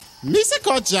Missa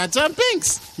called Jar Jar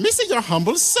Binks. Missa your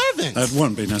humble servant. That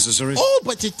won't be necessary. Oh,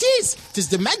 but it is. 'Tis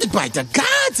demanded by the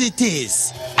gods, it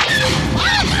is.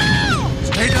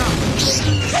 Stay down.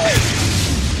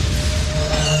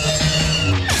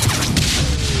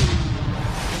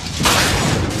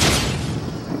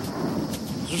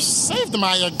 You saved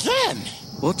my again.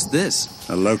 What's this?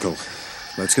 A local.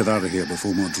 Let's get out of here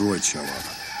before more droids show up.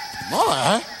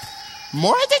 More?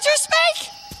 More did you speak?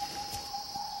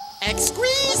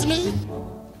 Excuse me.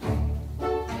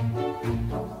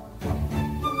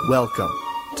 Welcome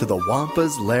to the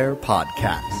Wampa's Lair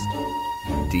podcast.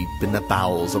 Deep in the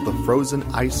bowels of the frozen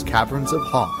ice caverns of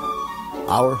Hoth,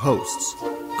 our hosts,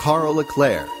 Carl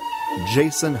Leclerc,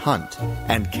 Jason Hunt,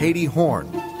 and Katie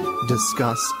Horn,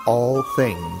 discuss all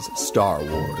things Star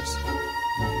Wars.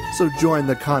 So join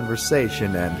the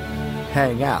conversation and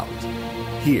hang out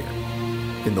here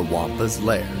in the Wampa's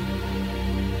Lair.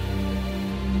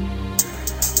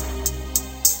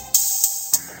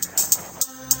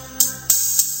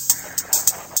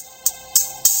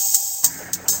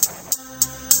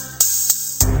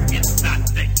 It's not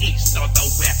the east or the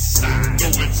west side. No,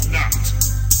 it's not.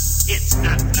 It's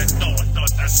not the north or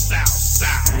the south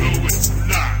side. No, it's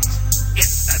not.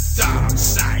 It's the dark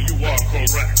side. You are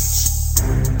correct.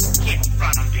 Get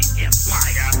from the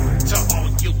Empire to all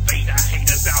you beta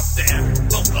haters out there.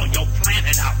 We'll blow your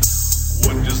planet up.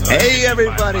 Hey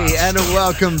everybody, and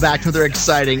welcome back to another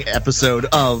exciting episode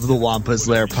of the Wampa's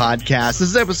Lair podcast. This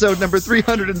is episode number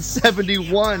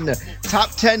 371,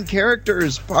 Top 10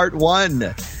 Characters, Part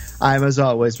 1. I'm, as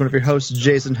always, one of your hosts,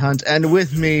 Jason Hunt, and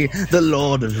with me, the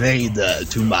Lord Vader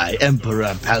to my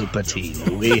Emperor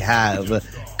Palpatine. We have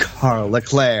Carl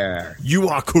Leclerc. You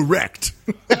are correct.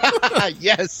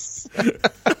 Yes.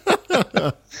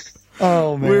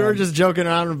 Oh man, we were just joking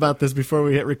around about this before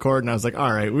we hit record, and I was like,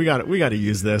 "All right, we got to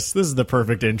use this. This is the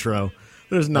perfect intro.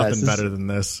 There's nothing better than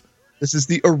this." This is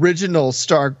the original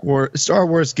Star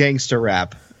Wars gangster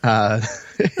rap.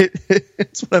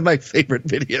 It's one of my favorite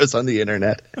videos on the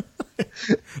internet.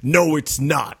 No, it's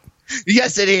not.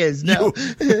 Yes, it is. No.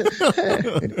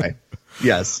 Anyway.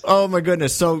 Yes. Oh my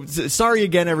goodness. So sorry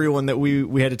again, everyone, that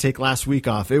we had to take last week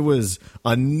off. It was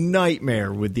a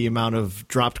nightmare with the amount of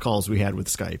dropped calls we had with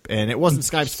Skype, and it wasn't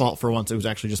Skype's fault for once. It was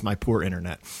actually just my poor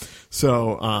internet.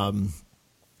 So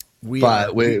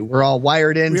we're all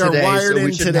wired in today. We are wired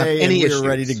in today, and we're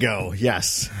ready to go.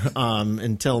 Yes.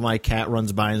 Until my cat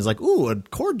runs by and is like, "Ooh, a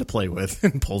cord to play with,"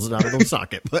 and pulls it out of the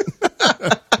socket. But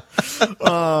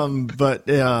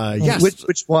yes.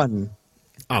 Which one?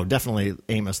 Oh, definitely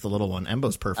Amos, the little one.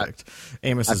 Embo's perfect.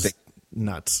 Amos is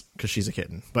nuts because she's a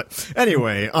kitten. But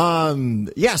anyway,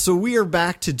 so we are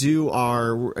back to do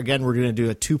we're going to do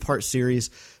a 2-part series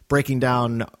breaking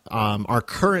down our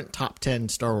current top 10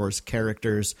 Star Wars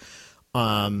characters,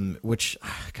 which,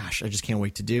 gosh, I just can't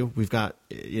wait to do. We've got,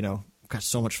 got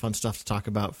so much fun stuff to talk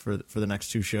about for the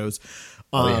next 2 shows.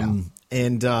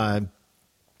 And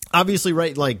obviously,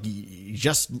 right, like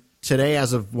just today,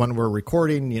 as of when we're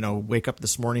recording, wake up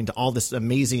this morning to all this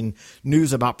amazing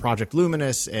news about Project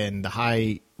Luminous and the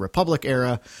High Republic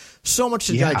era. So much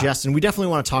to digest, and we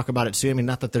definitely want to talk about it too. I mean,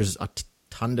 not that there's a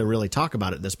ton to really talk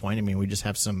about at this point. I mean, we just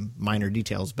have some minor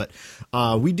details, but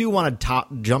we do want to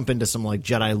jump into some like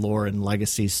Jedi lore and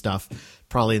legacy stuff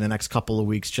probably in the next couple of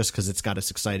weeks, just because it's got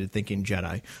us excited thinking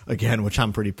Jedi again, which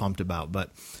I'm pretty pumped about. But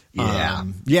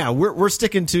we're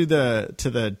sticking to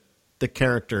the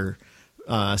character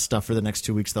stuff for the next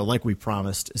 2 weeks, though, like we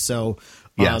promised. So,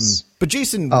 yes. But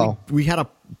Jason, we had a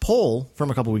poll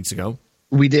from a couple weeks ago.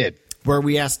 We did. Where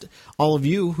we asked all of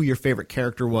you who your favorite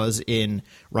character was in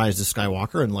Rise of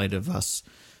Skywalker, in light of us,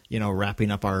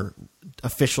 wrapping up our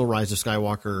official Rise of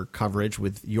Skywalker coverage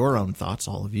with your own thoughts,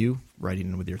 all of you writing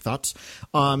in with your thoughts.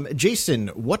 Jason,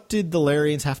 what did the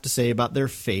Larians have to say about their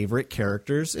favorite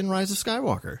characters in Rise of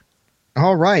Skywalker?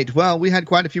 All right. Well, we had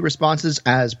quite a few responses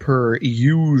as per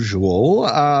usual.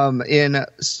 In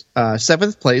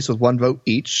 7th place with 1 vote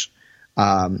each,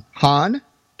 Han,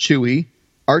 Chewie,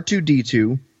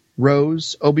 R2-D2,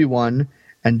 Rose, Obi-Wan,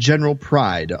 and General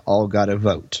Pride all got a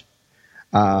vote.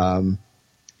 In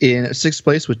 6th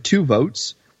place with 2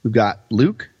 votes, we've got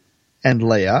Luke and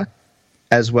Leia,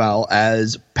 as well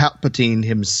as Palpatine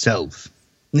himself.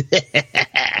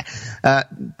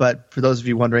 But for those of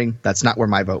you wondering, that's not where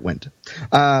my vote went.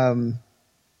 In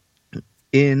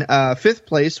 5th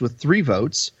place with 3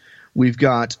 votes, we've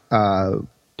got Poe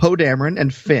Dameron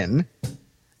and Finn.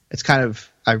 It's kind of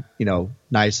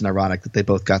nice and ironic that they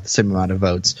both got the same amount of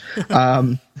votes.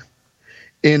 In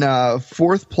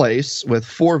 4th place with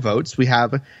 4 votes, we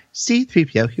have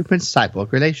C-3PO human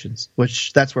cyborg relations,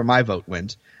 which that's where my vote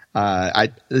went.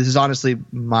 This is honestly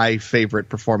my favorite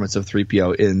performance of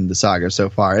 3PO in the saga so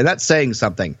far, and that's saying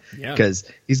something because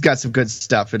he's got some good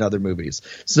stuff in other movies.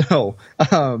 So,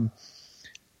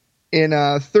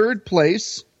 in third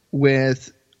place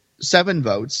with 7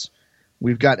 votes,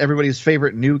 we've got everybody's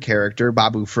favorite new character,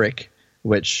 Babu Frick,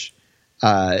 which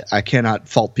I cannot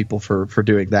fault people for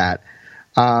doing that.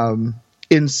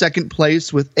 In second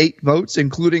place with 8 votes,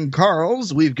 including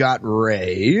Carl's, we've got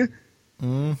Rey.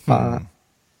 Mm-hmm.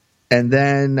 And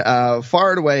then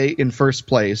far and away in first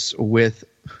place with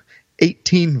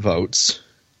 18 votes,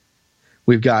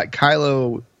 we've got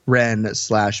Kylo Ren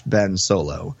 / Ben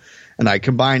Solo. And I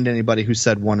combined anybody who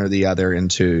said one or the other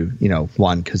into,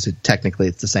 one, because technically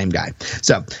it's the same guy.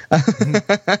 So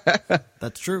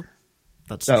that's true.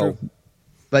 That's true.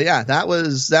 But yeah, that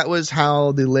was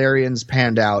how the Larians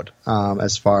panned out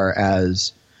as far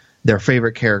as their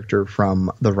favorite character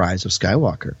from The Rise of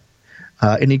Skywalker.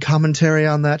 Any commentary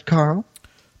on that, Carl?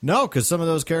 No, because some of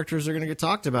those characters are going to get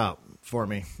talked about for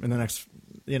me in the next,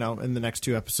 in the next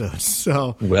 2 episodes.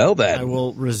 So, well, then I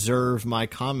will reserve my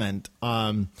comment.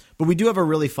 But we do have a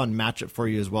really fun matchup for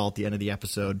you as well at the end of the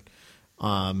episode.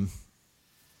 But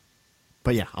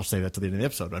yeah, I'll say that to the end of the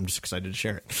episode. I'm just excited to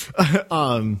share it.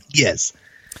 Yes.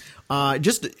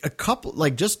 Just a couple,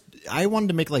 I wanted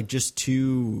to make just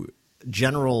 2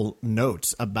 general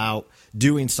notes about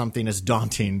doing something as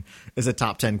daunting as a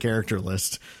top 10 character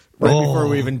list before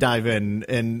we even dive in.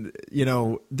 And,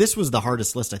 this was the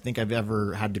hardest list I think I've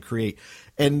ever had to create.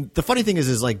 And the funny thing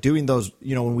is doing those,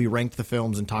 when we ranked the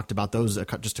films and talked about those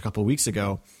just a couple of weeks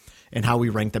ago and how we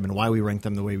ranked them and why we ranked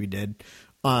them the way we did.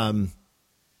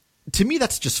 To me,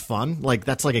 that's just fun.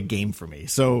 That's like a game for me.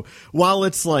 So while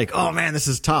it's oh man, this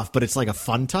is tough, but it's a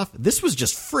fun tough. This was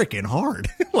just freaking hard.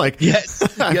 Yes,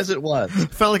 yes, it was.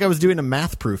 Felt like I was doing a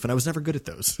math proof, and I was never good at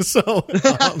those. So,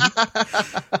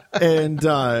 and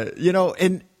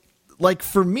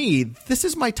for me, this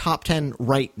is my top 10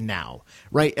 right now,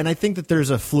 right? And I think that there's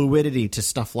a fluidity to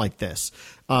stuff like this.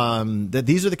 That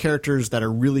these are the characters that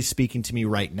are really speaking to me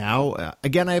right now.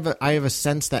 Again, I have a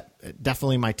sense that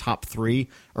definitely my top 3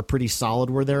 are pretty solid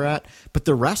where they're at, but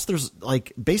the rest, there's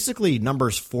basically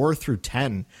numbers 4 through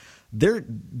 10.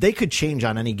 They could change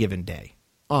on any given day.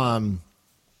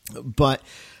 But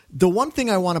the one thing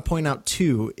I want to point out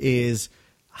too is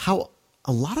how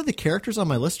a lot of the characters on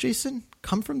my list, Jason,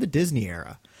 come from the Disney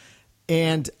era,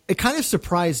 and it kind of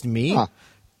surprised me.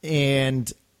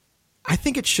 And I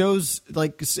think it shows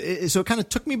so it kind of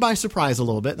took me by surprise a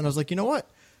little bit. And I was like, you know what?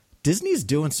 Disney's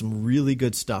doing some really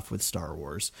good stuff with Star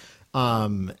Wars.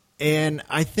 And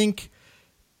I think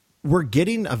we're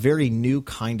getting a very new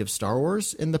kind of Star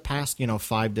Wars in the past,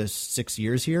 5 to 6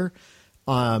 years here.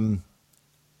 But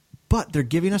they're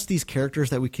giving us these characters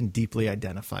that we can deeply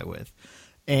identify with.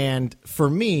 And for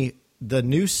me, the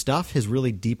new stuff has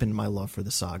really deepened my love for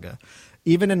the saga.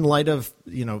 Even in light of,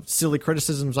 silly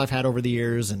criticisms I've had over the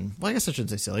years, and I guess I shouldn't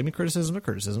say silly. I mean, criticisms are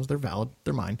criticisms. They're valid.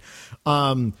 They're mine.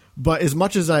 But as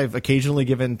much as I've occasionally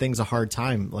given things a hard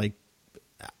time,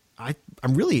 I'm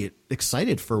really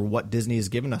excited for what Disney has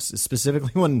given us,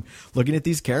 specifically when looking at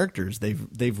these characters.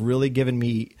 They've really given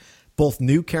me both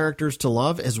new characters to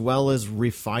love as well as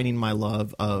refining my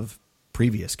love of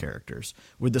previous characters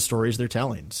with the stories they're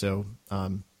telling. So,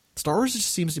 Star Wars just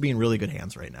seems to be in really good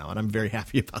hands right now, and I'm very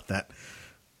happy about that.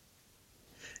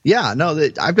 Yeah, no,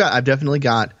 I've definitely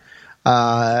got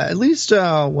at least 1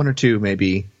 or 2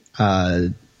 maybe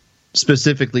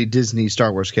specifically Disney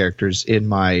Star Wars characters in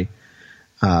my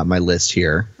my list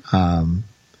here.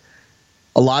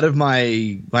 A lot of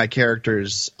my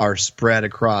characters are spread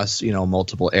across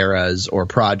multiple eras or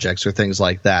projects or things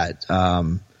like that.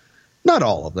 Not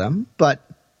all of them, but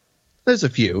there's a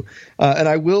few. And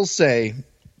I will say,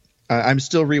 I'm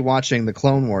still rewatching the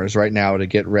Clone Wars right now to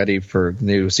get ready for the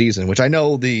new season, which I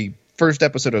know the first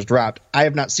episode has dropped. I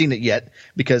have not seen it yet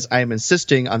because I am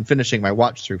insisting on finishing my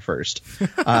watch through first.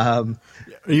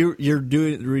 You're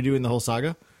redoing the whole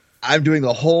saga? I'm doing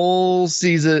the whole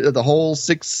season, the whole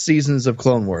 6 seasons of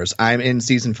Clone Wars. I'm in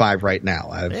season 5 right now.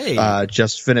 I've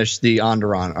just finished the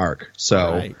Onderon arc.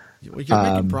 So right. You're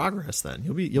making progress then.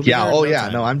 You'll be yeah. Oh yeah.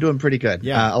 No, I'm doing pretty good.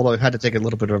 Yeah. Although I've had to take a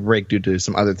little bit of a break due to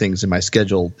some other things in my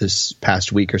schedule this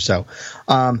past week or so.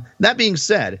 That being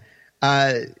said,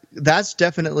 that's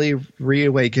definitely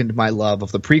reawakened my love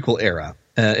of the prequel era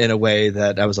in a way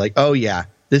that I was like, oh yeah,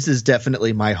 this is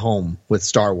definitely my home with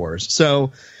Star Wars.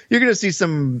 So you're going to see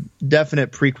some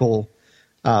definite prequel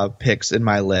picks in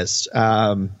my list.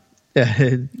 Some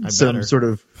sort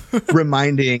of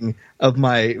reminding of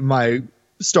my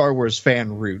Star Wars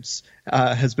fan roots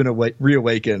has been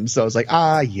reawakened. So I was like,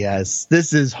 yes,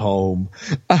 this is home.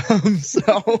 You'll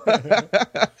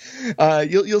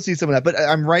see some of that. But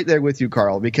I'm right there with you,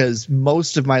 Carl, because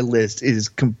most of my list is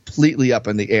completely up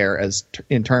in the air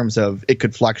in terms of it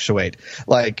could fluctuate.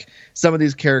 Like some of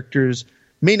these characters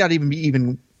may not even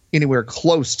be anywhere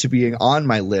close to being on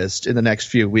my list in the next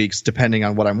few weeks, depending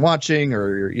on what I'm watching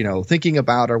or, thinking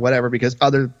about or whatever, because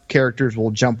other characters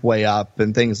will jump way up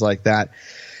and things like that.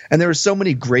 And there were so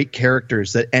many great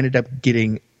characters that ended up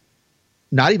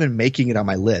not even making it on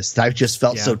my list that I've just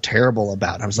felt so terrible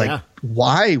about. I was like,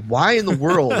 why in the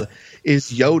world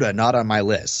is Yoda not on my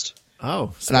list?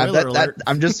 Oh, spoiler alert.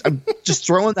 I'm just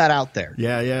throwing that out there.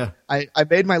 Yeah. I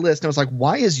made my list and I was like,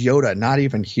 why is Yoda not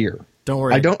even here? Don't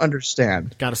worry. I don't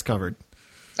understand. Got us covered.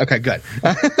 Okay, good.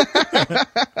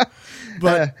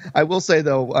 But I will say,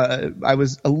 though, I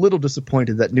was a little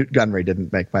disappointed that Newt Gunray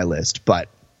didn't make my list, but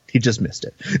he just missed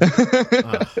it.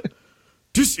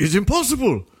 This is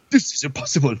impossible. This is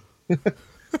impossible.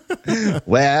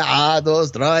 Where are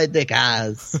those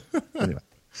droidicas? Anyway,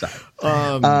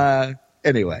 sorry.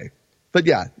 Anyway. But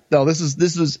yeah, no, this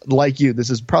is like you. This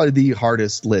is probably the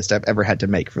hardest list I've ever had to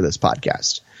make for this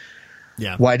podcast.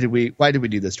 Yeah. Why did we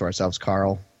do this to ourselves,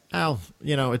 Carl? Oh,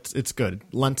 it's good.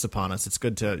 Lent's upon us. It's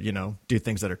good to, do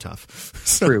things that are tough.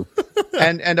 True.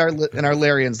 and our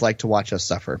Larians like to watch us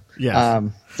suffer. Yeah.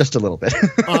 Just a little bit.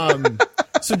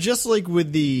 So just like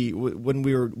with when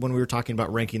we were talking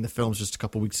about ranking the films just a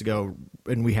couple weeks ago,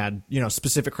 and we had,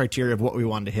 specific criteria of what we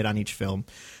wanted to hit on each film.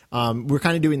 We're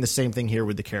kind of doing the same thing here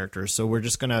with the characters. So we're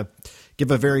just going to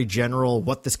give a very general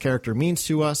what this character means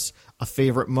to us, a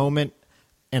favorite moment,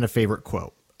 and a favorite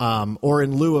quote. Or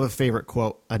in lieu of a favorite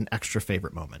quote, an extra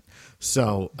favorite moment.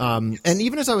 So, and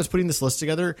even as I was putting this list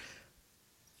together,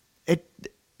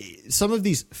 some of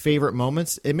these favorite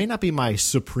moments, it may not be my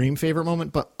supreme favorite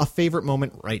moment, but a favorite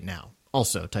moment right now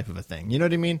also type of a thing. You know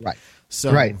what I mean? Right.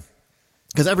 So, right.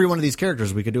 Because every one of these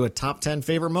characters, we could do a top 10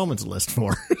 favorite moments list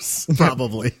for,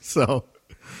 probably. So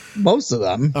most of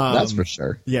them, that's for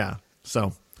sure. Yeah.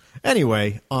 So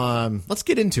anyway, let's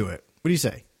get into it. What do you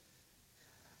say?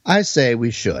 I say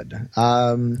we should. Do you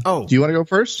want to go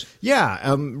first?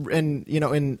 Yeah. And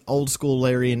in old school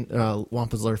Larry and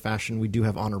Wampa's Lair fashion, we do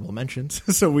have honorable mentions.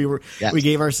 So we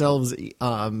gave ourselves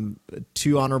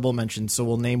 2 honorable mentions. So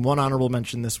we'll name 1 honorable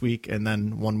mention this week and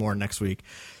then 1 more next week.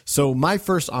 So my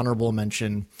first honorable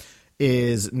mention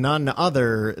is none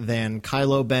other than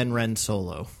Kylo Ben Ren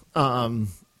Solo.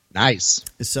 Nice.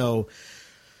 So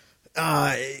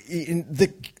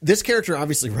this character,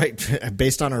 obviously, right,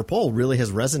 based on our poll, really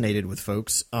has resonated with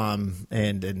folks.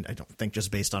 And I don't think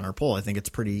just based on our poll. I think it's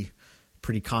pretty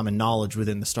common knowledge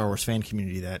within the Star Wars fan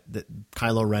community that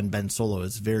Kylo Ren Ben Solo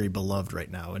is very beloved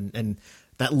right now, and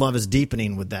that love is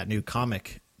deepening with that new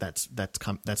comic that's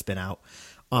been out.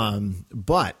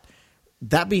 But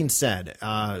that being said,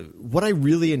 what I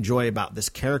really enjoy about this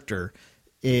character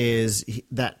is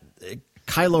that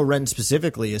Kylo Ren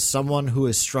specifically is someone who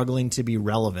is struggling to be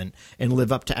relevant and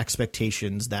live up to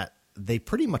expectations that they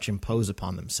pretty much impose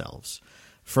upon themselves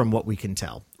from what we can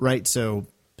tell, right? So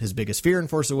his biggest fear in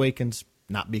Force Awakens,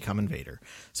 not becoming Vader.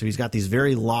 So he's got these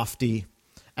very lofty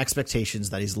expectations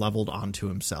that he's leveled onto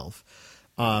himself.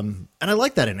 And I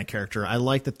like that in a character. I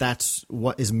like that that's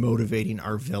what is motivating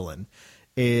our villain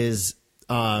is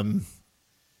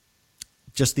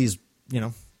just these,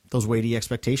 those weighty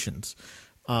expectations.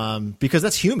 Because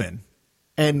that's human,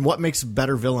 and what makes a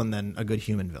better villain than a good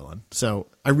human villain? So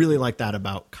I really like that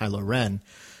about Kylo Ren.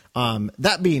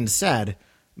 That being said,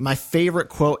 my favorite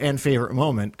quote and favorite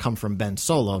moment come from Ben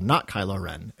Solo, not Kylo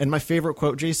Ren. And my favorite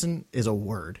quote, Jason, is a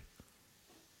word.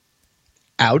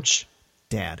 Ouch.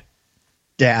 Dad.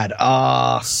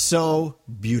 So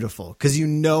beautiful. Because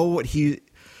what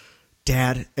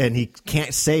Dad, and he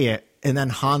can't say it. And then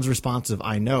Han's response of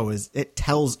I know is it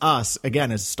tells us,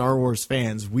 again, as Star Wars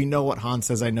fans, we know what Han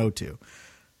says I know to.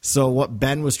 So what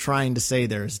Ben was trying to say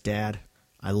there is, Dad,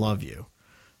 I love you.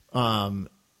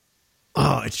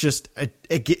 It's just,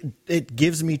 it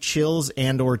gives me chills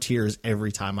and or tears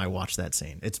every time I watch that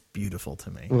scene. It's beautiful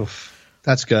to me. Oof,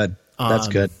 that's good. That's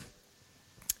good.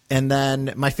 And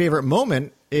then my favorite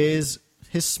moment is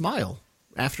his smile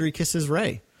after he kisses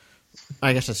Rey.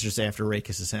 I guess I should say after Rey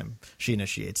kisses him. She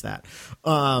initiates that.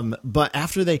 But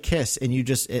after they kiss and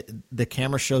the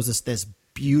camera shows us this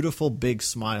beautiful big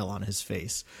smile on his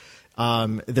face.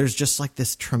 There's just like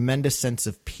this tremendous sense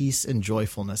of peace and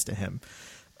joyfulness to him.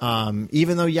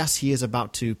 Even though, yes, he is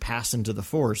about to pass into the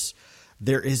Force,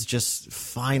 there is just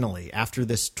finally, after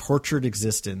this tortured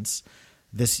existence,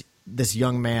 this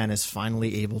young man is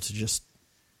finally able to just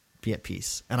be at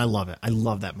peace. And I love it. I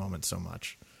love that moment so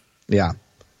much. Yeah.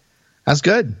 That's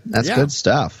good. That's good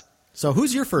stuff. So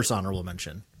who's your first honorable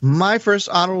mention? My first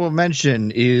honorable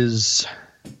mention is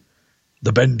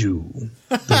the Bendu,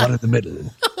 the one in the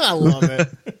middle. I love it.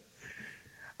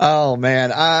 Oh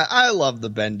man, I love the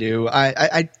Bendu.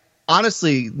 I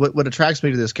honestly, what attracts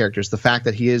me to this character is the fact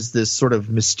that he is this sort of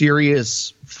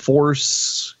mysterious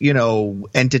force,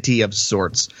 entity of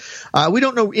sorts. We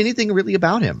don't know anything really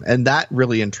about him, and that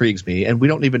really intrigues me. And we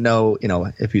don't even know,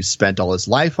 if he's spent all his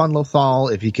life on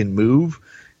Lothal, if he can move,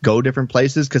 go different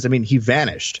places. Because he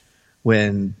vanished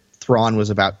when Thrawn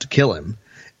was about to kill him.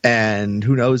 And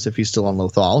who knows if he's still on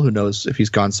Lothal? Who knows if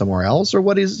he's gone somewhere else or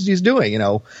what he's doing?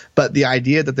 But the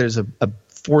idea that there's a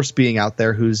force being out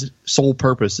there whose sole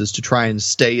purpose is to try and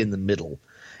stay in the middle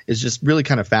is just really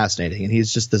kind of fascinating. And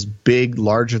he's just this big,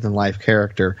 larger than life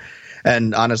character.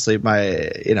 And honestly,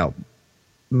 I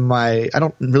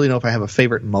don't really know if I have a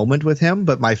favorite moment with him,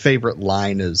 but my favorite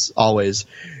line is always,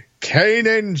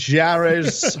 Kanan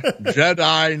Jarrus,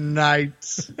 Jedi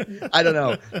Knight. I don't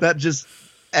know. That just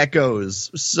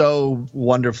echoes so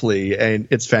wonderfully, and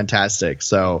it's fantastic.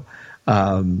 So,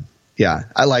 yeah,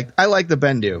 I like the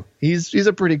Bendu. He's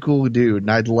a pretty cool dude,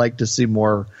 and I'd like to see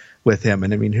more with him.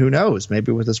 And who knows?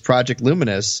 Maybe with this Project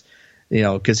Luminous,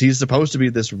 because he's supposed to be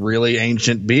this really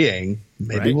ancient being.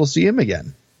 Maybe we'll see him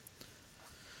again.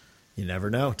 You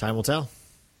never know. Time will tell.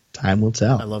 Time will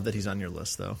tell. I love that he's on your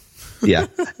list, though. Yeah.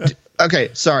 Okay.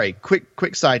 Sorry.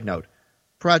 Quick side note.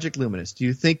 Project Luminous. Do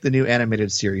you think the new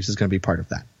animated series is going to be part of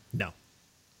that? No.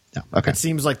 No. Okay. It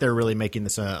seems like they're really making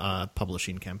this a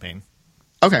publishing campaign.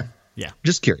 Okay. Yeah.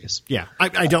 Just curious. Yeah.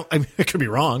 I don't. I could be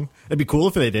wrong. It'd be cool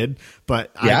if they did,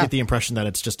 but I get the impression that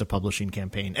it's just a publishing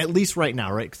campaign, at least right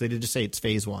now, right? Because they did just say it's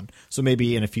phase 1. So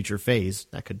maybe in a future phase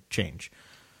that could change.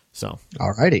 So.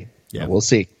 All righty. Yeah. We'll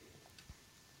see.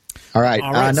 All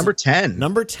right. Number 10.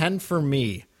 Number 10 for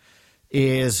me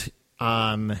is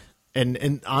and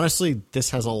honestly,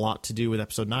 this has a lot to do with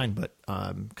episode 9, but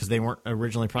because they weren't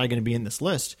originally probably going to be in this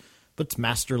list, but it's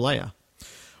Master Leia.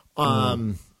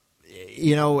 And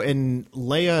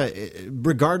Leia,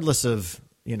 regardless of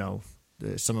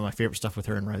some of my favorite stuff with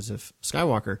her in Rise of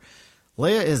Skywalker,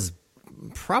 Leia is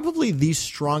probably the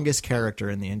strongest character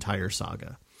in the entire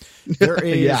saga. There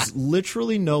is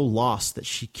literally no loss that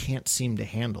she can't seem to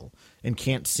handle and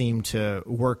can't seem to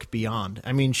work beyond.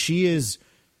 She is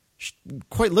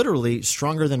quite literally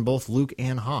stronger than both Luke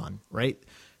and Han, right?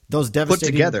 Those devastating,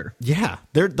 put together. Yeah.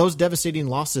 Those devastating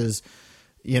losses,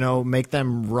 make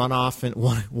them run off, and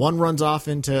one runs off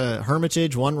into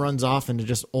Hermitage, one runs off into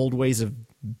just old ways of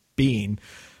being,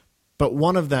 but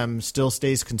one of them still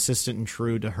stays consistent and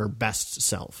true to her best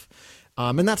self.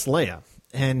 And that's Leia.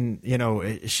 And,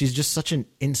 she's just such an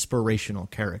inspirational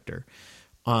character.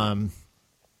 And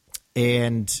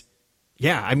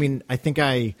yeah, I think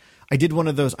I did one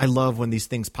of those. I love when these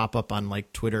things pop up on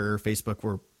like Twitter or Facebook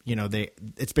where,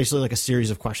 it's basically like a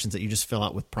series of questions that you just fill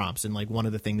out with prompts. And like one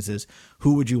of the things is,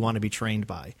 who would you want to be trained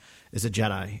by as a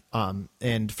Jedi?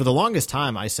 And for the longest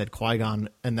time I said Qui-Gon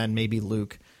and then maybe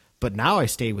Luke, but now I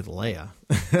stay with Leia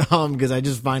because I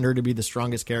just find her to be the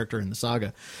strongest character in the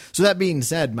saga. So that being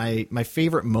said, my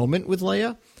favorite moment with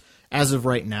Leia as of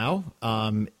right now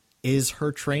is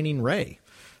her training Rey.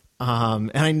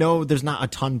 And I know there's not a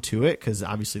ton to it because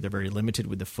obviously they're very limited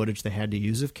with the footage they had to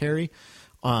use of Carrie.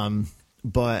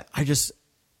 But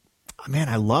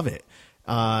I love it.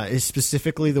 It's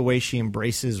specifically the way she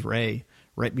embraces Rey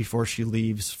right before she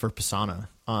leaves for Pisana.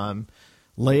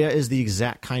 Leia is the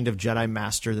exact kind of Jedi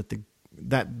Master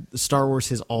that Star Wars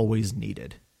has always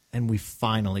needed, and we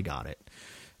finally got it.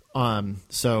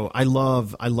 So I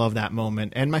love that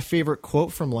moment. And my favorite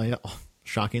quote from Leia,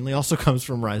 shockingly, also comes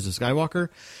from Rise of Skywalker,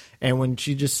 and when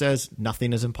she just says,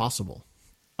 "Nothing is impossible."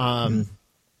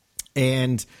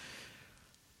 And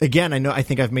again, I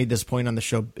think I've made this point on the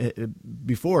show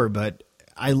before, but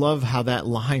I love how that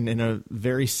line, in a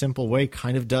very simple way,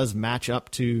 kind of does match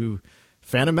up to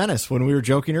Phantom Menace when we were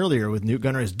joking earlier with Newt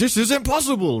Gunray's "This is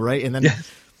impossible," right? And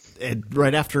then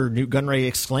right after Newt Gunray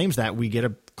exclaims that, we get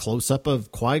a close-up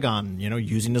of Qui-Gon,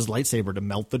 using his lightsaber to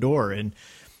melt the door. And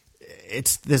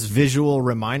it's this visual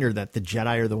reminder that the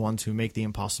Jedi are the ones who make the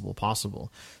impossible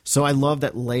possible. So I love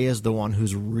that Leia is the one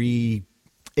who's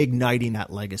reigniting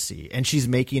that legacy, and she's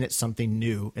making it something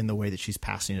new in the way that she's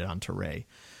passing it on to Rey.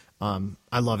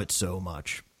 I love it so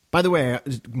much. By the way,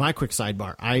 my quick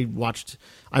sidebar, I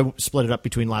split it up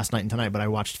between last night and tonight, but I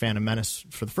watched Phantom Menace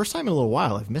for the first time in a little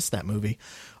while. I've missed that movie.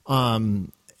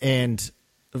 And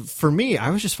for me, I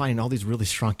was just finding all these really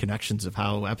strong connections of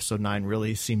how episode 9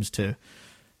 really seems to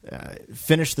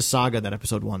finish the saga that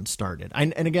episode 1 started.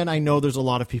 And again, I know there's a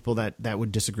lot of people that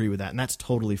would disagree with that, and that's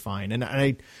totally fine. And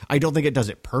I don't think it does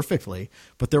it perfectly,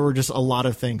 but there were just a lot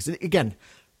of things. Again,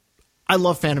 I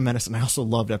love Phantom Menace, and I also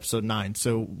loved episode 9.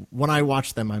 So when I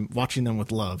watch them, I'm watching them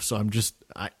with love. So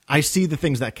I see the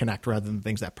things that connect rather than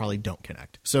things that probably don't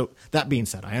connect. So that being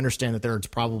said, I understand that there's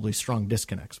probably strong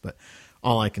disconnects, but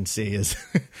all I can see is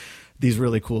these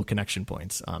really cool connection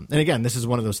points. And again, this is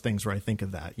one of those things where I think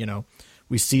of that,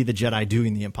 we see the Jedi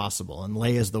doing the impossible, and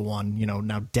Leia's the one,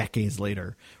 now decades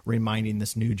later, reminding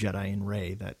this new Jedi in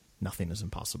Rey that nothing is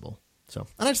impossible. So,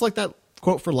 and I just like that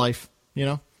quote for life,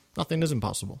 nothing is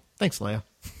impossible. Thanks, Leia.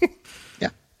 Yeah.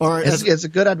 Or it's a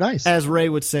good advice. As Rey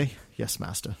would say, yes,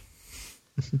 master.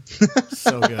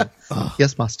 So good. Oh.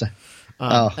 Yes, master.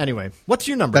 Anyway, what's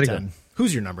your number 10? Good.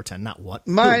 Who's your number 10? Not what.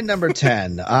 My number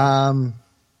 10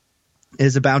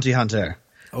 is a bounty hunter.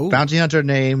 Oh. Bounty hunter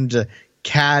named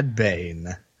Cad Bane.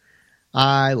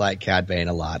 I like Cad Bane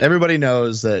a lot. Everybody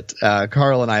knows that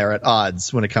Carl and I are at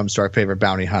odds when it comes to our favorite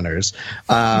bounty hunters.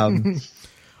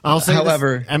 I'll say,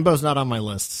 however, Embo's not on my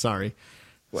list. Sorry.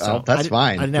 Well, so that's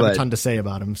fine. I didn't have a ton to say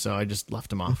about him, so I just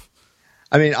left him off.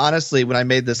 I mean, honestly, when I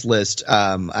made this list,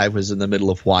 I was in the middle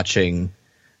of watching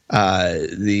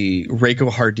the Reiko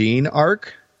Hardeen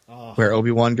arc, where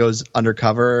Obi-Wan goes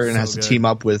undercover and has to team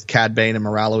up with Cad Bane and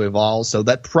Moralo Eval. So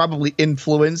that probably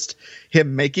influenced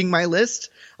him making my list.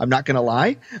 I'm not going to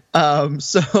lie.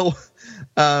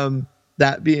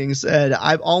 That being said,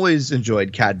 I've always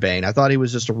enjoyed Cad Bane. I thought he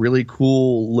was just a really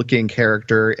cool looking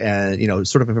character and,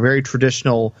 sort of a very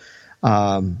traditional,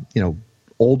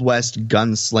 Old West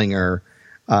gunslinger,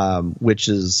 which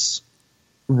is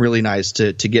really nice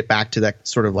to get back to that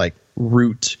sort of like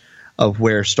root of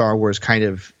where Star Wars kind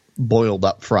of boiled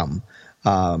up from,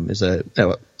 is a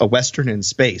Western in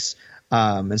space.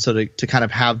 And so to kind of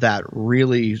have that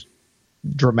really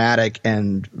dramatic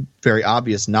and very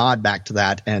obvious nod back to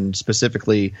that, and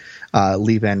specifically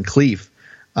Lee Van Cleef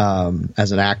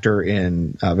as an actor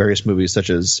in various movies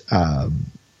such as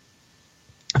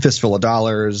Fistful of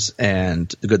Dollars and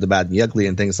The Good, the Bad, and the Ugly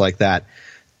and things like that,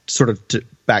 sort of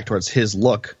back towards his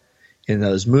look in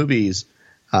those movies,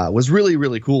 was really,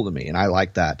 really cool to me, and I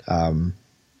like that.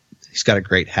 He's got a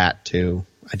great hat too.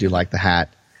 I do like the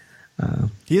hat.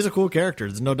 He is a cool character.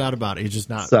 There's no doubt about it. He's just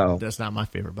not. That's not my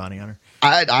favorite bounty hunter.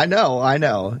 I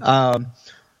know.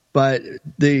 But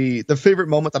the favorite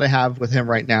moment that I have with him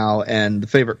right now, and the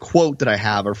favorite quote that I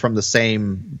have, are from the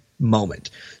same moment.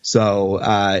 So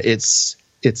it's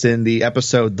in the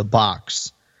episode "The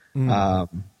Box"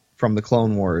 from the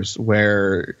Clone Wars,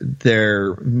 where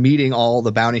they're meeting all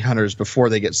the bounty hunters before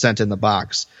they get sent in the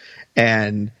box,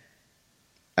 and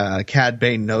Cad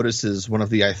Bane notices one of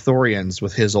the Ithorians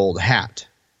with his old hat,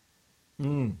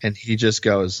 and he just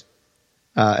goes,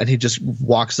 and he just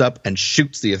walks up and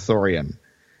shoots the Ithorian.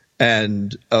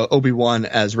 And Obi-Wan,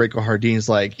 as Reiko Hardeen's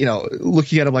like,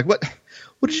 looking at him like, what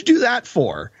did you do that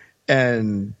for?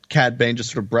 And Cad Bane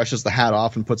just sort of brushes the hat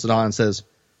off and puts it on and says,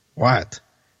 "What?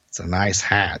 It's a nice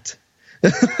hat."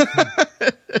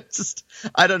 It's just,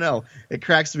 I don't know. It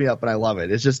cracks me up, and I love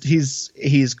it. It's just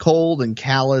he's cold and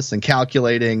callous and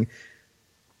calculating,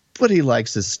 but he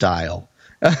likes his style,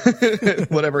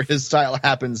 whatever his style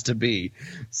happens to be.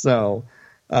 So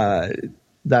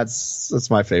that's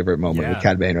my favorite moment with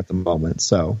Cad Bane at the moment.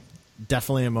 So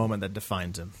definitely a moment that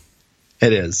defines him.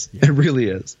 It is. Yeah. It really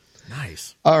is.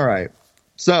 Nice. All right.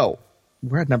 So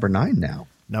we're at number 9 now.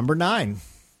 Number 9.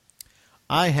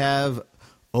 I have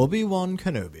Obi-Wan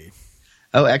Kenobi.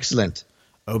 Oh, excellent.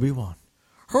 Obi-Wan.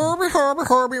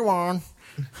 Obi-Wan.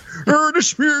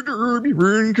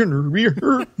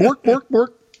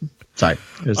 Bork. Sorry.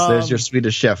 There's your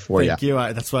Swedish chef for you. Thank you.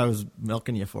 That's what I was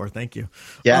milking you for. Thank you.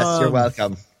 Yes, you're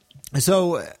welcome.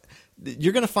 So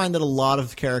you're going to find that a lot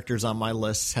of characters on my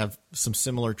list have some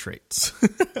similar traits.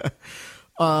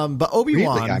 But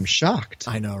Obi-Wan... Really? I'm shocked.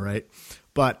 I know, right?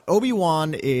 But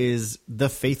Obi-Wan is the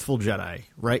faithful Jedi,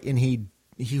 right? And he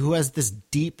who has this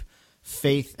deep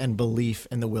faith and belief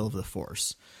in the will of the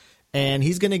Force. And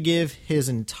he's going to give his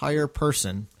entire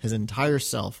person, his entire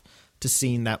self, to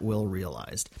seeing that will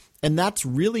realized. And that's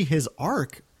really his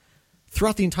arc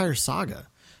throughout the entire saga,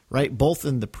 right? Both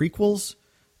in the prequels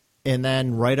and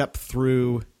then right up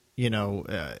through,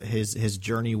 his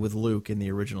journey with Luke in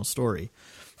the original story.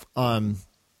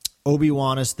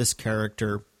 Obi-Wan is this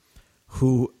character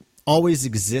who always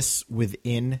exists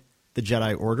within the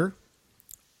Jedi Order.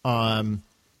 And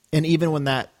even when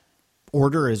that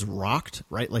order is rocked,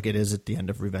 right, like it is at the end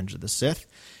of Revenge of the Sith,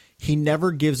 he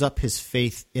never gives up his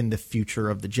faith in the future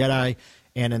of the Jedi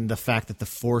and in the fact that the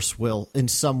Force will in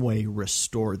some way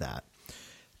restore that.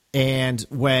 And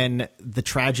when the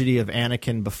tragedy of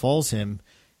Anakin befalls him,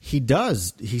 he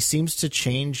seems to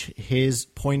change his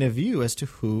point of view as to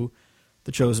who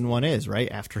the Chosen One is,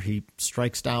 right? After he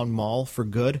strikes down Maul for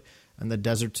good in the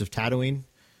deserts of Tatooine,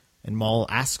 and Maul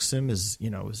asks him, is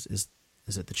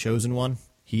it the Chosen One?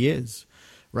 He is,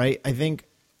 right? I think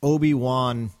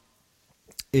Obi-Wan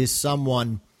is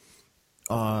someone,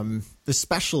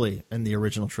 especially in the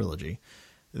original trilogy,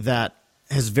 that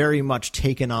has very much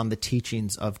taken on the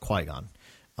teachings of Qui-Gon.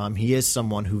 He is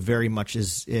someone who very much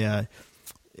is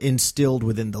instilled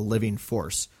within the living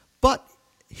Force. But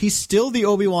he's still the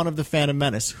Obi-Wan of the Phantom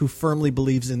Menace who firmly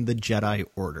believes in the Jedi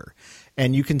Order.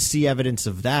 And you can see evidence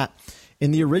of that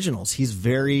in the originals. He's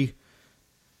very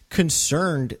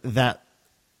concerned that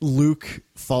Luke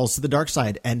falls to the dark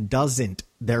side and doesn't,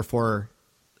 therefore,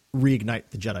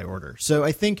 reignite the Jedi Order. So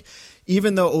I think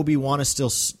even though Obi-Wan is still,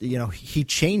 he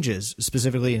changes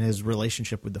specifically in his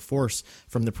relationship with the Force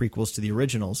from the prequels to the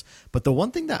originals. But the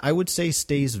one thing that I would say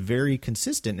stays very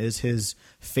consistent is his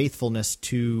faithfulness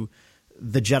to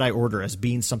the Jedi Order as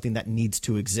being something that needs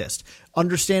to exist.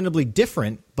 Understandably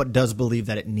different, but does believe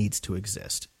that it needs to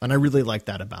exist. And I really like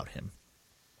that about him.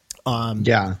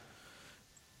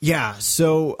 Yeah.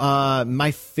 So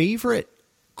my favorite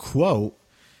quote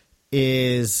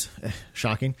is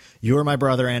shocking. You are my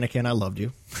brother, Anakin. I loved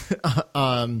you.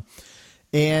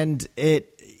 And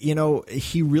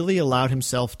he really allowed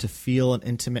himself to feel an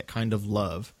intimate kind of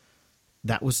love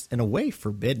that was in a way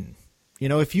forbidden.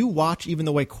 If you watch even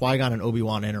the way Qui-Gon and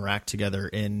Obi-Wan interact together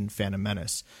in Phantom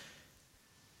Menace,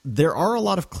 there are a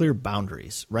lot of clear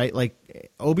boundaries, right?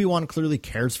 Like Obi-Wan clearly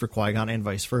cares for Qui-Gon and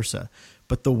vice versa,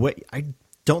 but the way I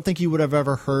don't think you would have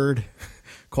ever heard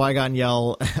Qui-Gon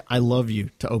yell, "I love you"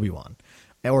 to Obi-Wan,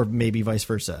 or maybe vice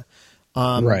versa.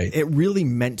 Right. It really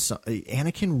meant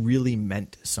Anakin really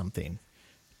meant something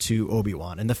to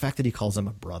Obi-Wan, and the fact that he calls him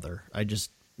a brother, I just,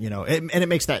 it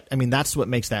makes that, that's what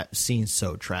makes that scene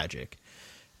so tragic.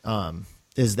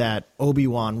 Is that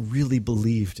Obi-Wan really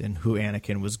believed in who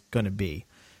Anakin was going to be,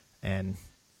 and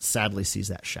sadly sees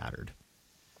that shattered.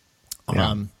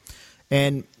 Yeah.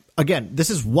 And again,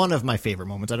 this is one of my favorite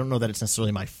moments. I don't know that it's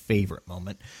necessarily my favorite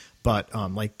moment, but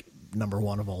like number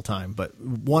one of all time. But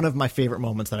one of my favorite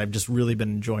moments that I've just really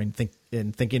been enjoying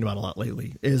thinking about a lot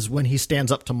lately is when he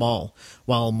stands up to Maul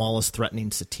while Maul is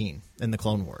threatening Satine in the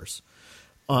Clone Wars.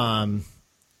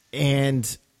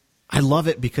 And I love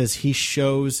it because he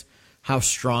shows how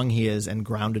strong he is and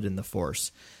grounded in the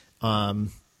Force. And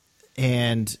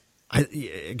I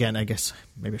guess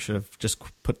maybe I should have just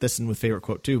put this in with favorite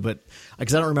quote too, but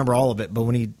because I don't remember all of it, but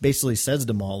when he basically says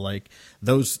to Maul, like,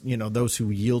 those who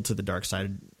yield to the dark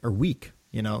side are weak,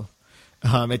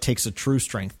 it takes a true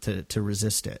strength to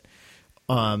resist it.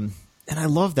 And I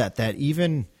love that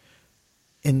even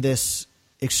in this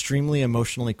extremely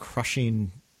emotionally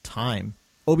crushing time,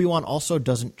 Obi-Wan also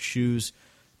doesn't choose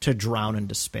to drown in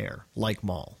despair like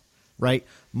Maul, right?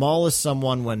 Maul is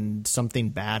someone when something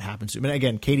bad happens to him. And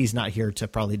again, Katie's not here to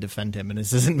probably defend him, and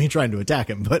this isn't me trying to attack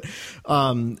him, but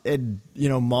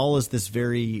Maul is this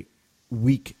very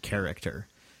weak character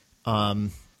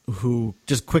who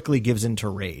just quickly gives into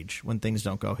rage when things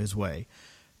don't go his way.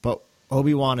 But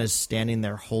Obi-Wan is standing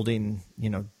there holding,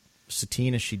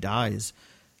 Satine as she dies,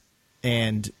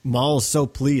 and Maul is so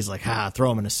pleased, like,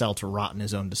 throw him in a cell to rot in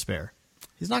his own despair.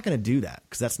 He's not going to do that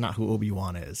because that's not who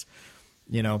Obi-Wan is.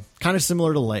 Kind of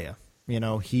similar to Leia.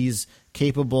 He's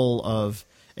capable of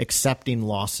accepting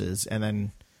losses and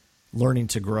then learning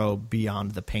to grow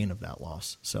beyond the pain of that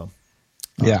loss. So,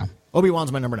 yeah,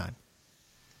 Obi-Wan's my number 9.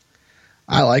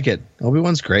 I like it.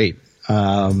 Obi-Wan's great.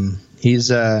 He's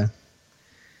an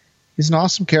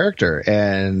awesome character,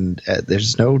 and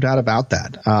there's no doubt about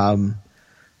that. For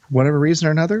whatever reason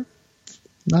or another,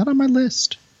 not on my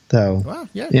list, though. Well,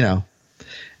 yeah.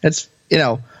 It's,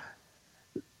 the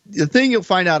thing you'll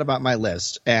find out about my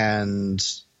list, and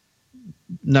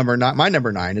my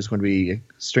number 9 is going to be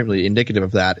extremely indicative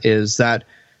of that, is that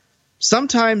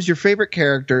sometimes your favorite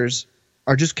characters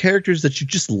are just characters that you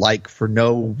just like for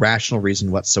no rational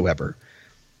reason whatsoever.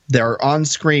 They're on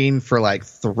screen for like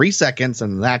 3 seconds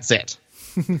and that's it.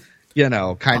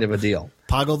 Kind of a deal.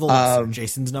 Poggle the Lesser,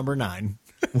 Jason's number 9.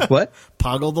 What?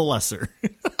 Poggle the Lesser.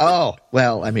 Oh,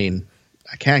 well, I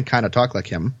can kind of talk like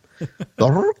him.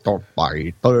 Whatever.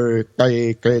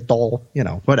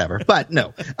 But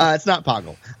no, it's not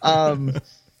Poggle.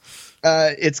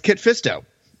 It's Kit Fisto.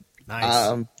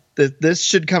 Nice. This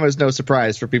should come as no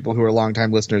surprise for people who are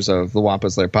longtime listeners of the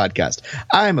Wampa's Lair podcast.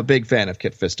 I'm a big fan of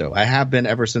Kit Fisto. I have been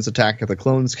ever since Attack of the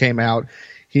Clones came out.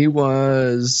 He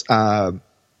was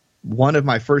one of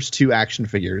my first 2 action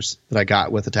figures that I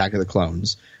got with Attack of the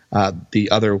Clones. The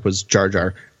other was Jar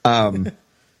Jar. And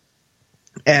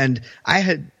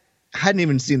I hadn't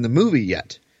even seen the movie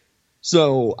yet.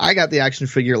 So I got the action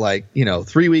figure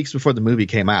 3 weeks before the movie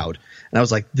came out. And I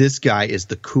was like, this guy is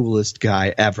the coolest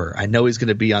guy ever. I know he's going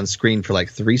to be on screen for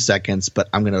 3 seconds, but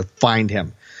I'm going to find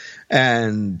him.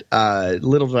 And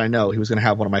little did I know he was going to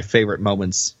have one of my favorite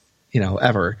moments,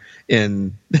 ever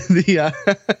in the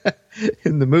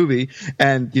in the movie,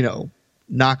 and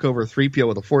knock over 3PO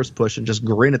with a force push and just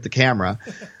grin at the camera.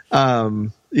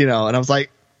 And I was like,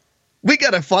 we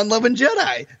got a fun-loving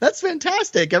Jedi. That's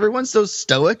fantastic. Everyone's so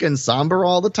stoic and somber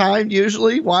all the time.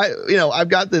 Usually, why? I've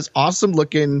got this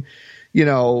awesome-looking,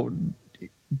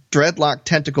 dreadlock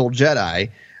tentacle Jedi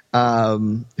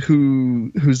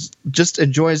who's just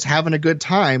enjoys having a good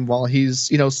time while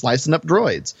he's slicing up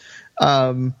droids.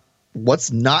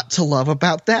 What's not to love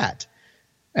about that?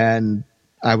 And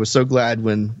I was so glad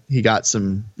when he got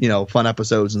some fun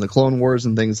episodes in the Clone Wars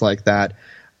and things like that.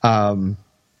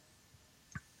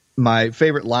 My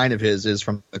favorite line of his is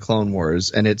from the Clone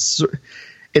Wars, and it's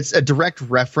a direct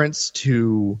reference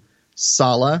to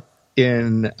Sala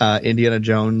in Indiana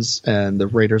Jones and the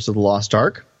Raiders of the Lost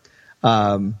Ark.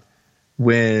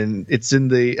 When it's in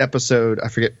the episode, I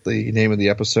forget the name of the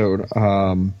episode.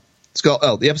 It's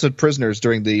called the episode "Prisoners"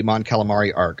 during the Mon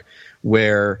Calamari arc,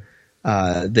 where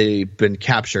they've been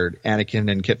captured.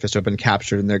 Anakin and Kit Fisto have been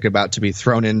captured, and they're about to be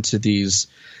thrown into these.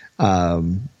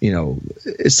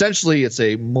 Essentially, it's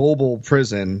a mobile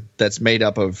prison that's made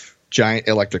up of giant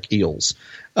electric eels,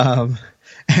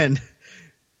 and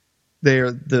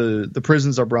the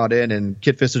prisons are brought in, and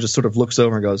Kit Fisto just sort of looks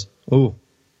over and goes, "Oh,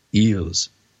 eels,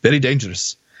 very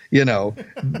dangerous,"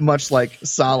 much like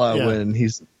Sala when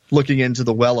he's looking into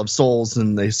the well of souls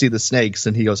and they see the snakes,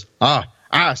 and he goes,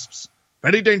 asps,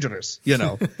 very dangerous.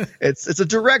 It's a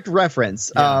direct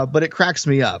reference, but it cracks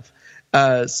me up.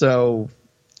 So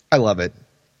I love it.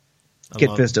 Kit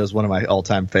Fisto is one of my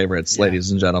all-time favorites,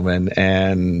 ladies and gentlemen,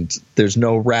 and there's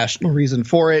no rational reason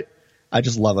for it. I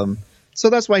just love him. So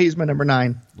that's why he's my number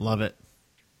 9. Love it.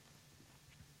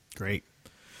 Great.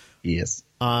 Yes.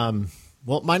 Well,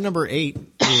 my number 8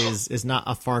 is not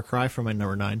a far cry from my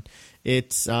number 9.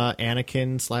 It's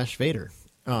Anakin / Vader.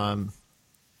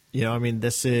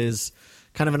 This is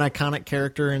kind of an iconic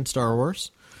character in Star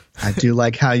Wars. I do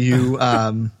like how you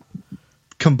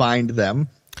combined them.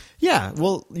 Yeah,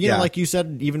 well, like you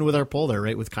said, even with our poll there,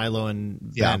 right, with Kylo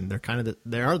and Ben, they're kind of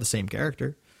they are the same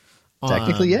character.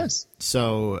 Technically, yes.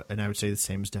 So, and I would say the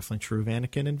same is definitely true of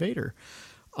Anakin and Vader.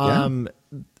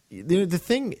 The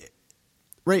thing,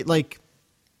 right, like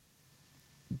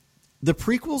the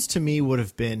prequels to me would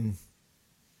have been.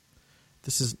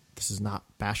 This is not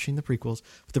bashing the prequels.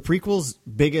 But the prequels'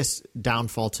 biggest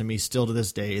downfall to me still to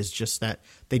this day is just that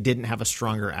they didn't have a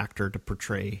stronger actor to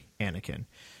portray Anakin.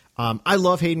 I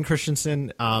love Hayden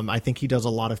Christensen. I think he does a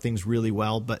lot of things really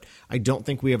well, but I don't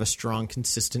think we have a strong,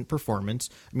 consistent performance.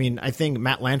 I mean, I think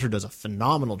Matt Lanter does a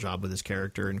phenomenal job with his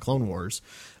character in Clone Wars.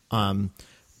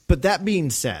 But that being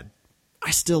said,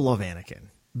 I still love Anakin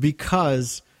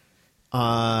because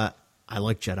I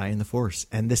like Jedi in the Force,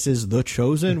 and this is the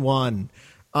chosen one.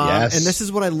 Yes. And this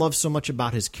is what I love so much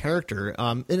about his character.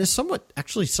 In a somewhat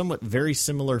very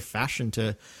similar fashion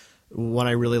to what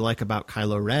I really like about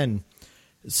Kylo Ren.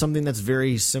 Something that's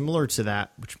very similar to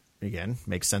that, which again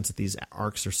makes sense that these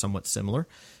arcs are somewhat similar,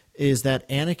 is that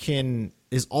Anakin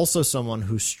is also someone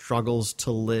who struggles to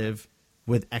live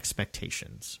with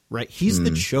expectations, right? He's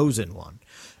the chosen one,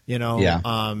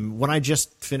 when I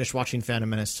just finished watching Phantom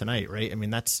Menace tonight, right? I mean,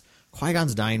 that's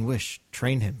Qui-Gon's dying wish.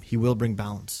 Train him. He will bring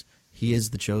balance. He is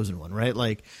the chosen one, right?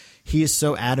 Like, he is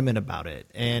so adamant about it.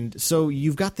 And so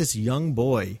you've got this young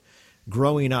boy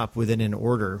growing up within an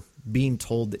order being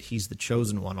told that he's the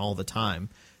chosen one all the time,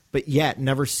 but yet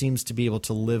never seems to be able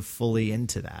to live fully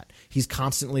into that. He's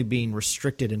constantly being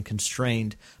restricted and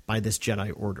constrained by this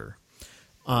Jedi Order.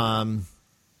 And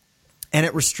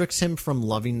it restricts him from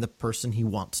loving the person he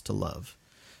wants to love,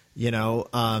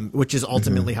 which is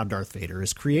ultimately how Darth Vader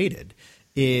is created.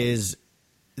 It's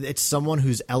someone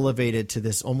who's elevated to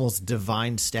this almost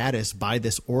divine status by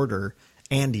this order,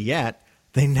 and yet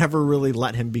they never really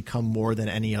let him become more than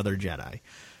any other Jedi.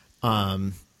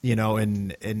 And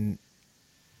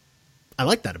I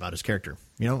like that about his character.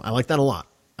 I like that a lot.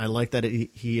 I like that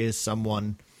he is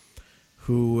someone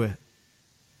who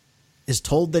is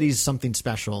told that he's something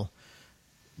special,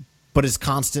 but is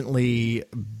constantly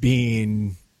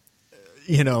being,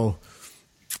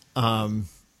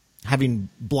 having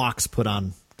blocks put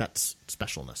on that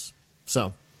specialness.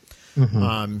 So,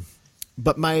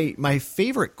 but my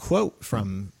favorite quote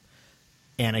from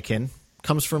Anakin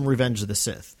comes from Revenge of the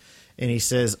Sith. And he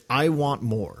says, "I want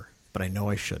more, but I know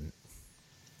I shouldn't."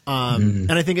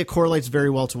 And I think it correlates very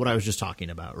well to what I was just talking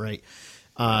about, right?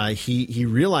 He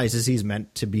realizes he's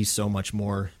meant to be so much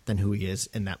more than who he is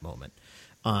in that moment.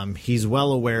 He's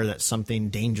well aware that something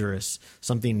dangerous,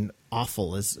 something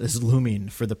awful is looming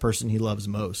for the person he loves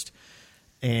most.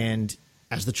 And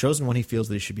as the chosen one, he feels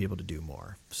that he should be able to do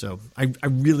more. So I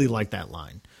really like that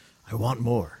line. I want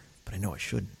more, but I know I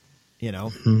shouldn't, you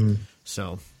know?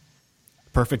 So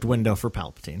perfect window for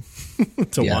Palpatine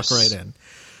to walk right in.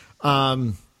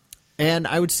 And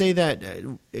I would say that,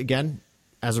 again,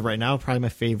 as of right now, probably my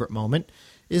favorite moment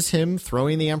is him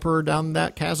throwing the Emperor down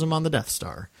that chasm on the Death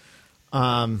Star.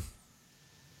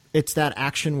 It's that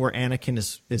action where Anakin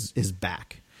is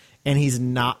back, and he's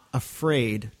not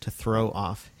afraid to throw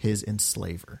off his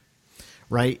enslaver,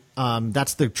 right?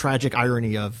 That's the tragic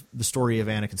irony of the story of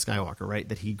Anakin Skywalker, right?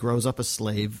 That he grows up a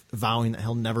slave, vowing that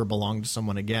he'll never belong to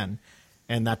someone again,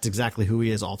 and that's exactly who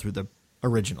he is all through the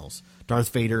originals.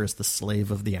 Darth Vader is the slave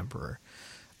of the Emperor.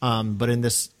 But in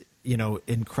this,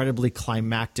 incredibly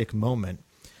climactic moment,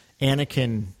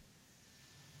 Anakin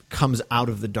comes out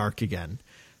of the dark again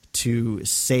to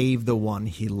save the one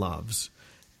he loves.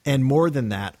 And more than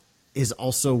that, is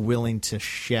also willing to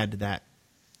shed that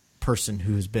person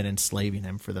who's been enslaving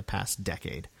him for the past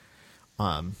decade.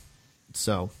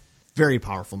 So very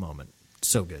powerful moment.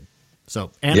 So good.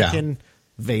 So Anakin,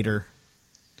 Vader,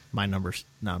 my number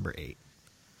 8.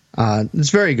 It's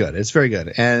very good. It's very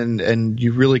good. And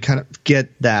you really kind of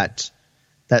get that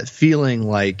feeling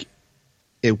like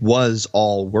it was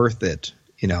all worth it,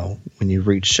 when you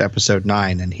reach episode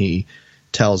 9 and he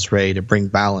tells Rey to bring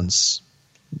balance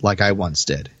like I once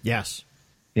did. Yes.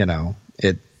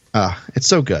 It's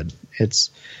so good.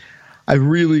 I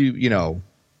really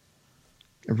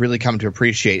come to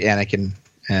appreciate Anakin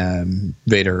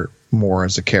Vader more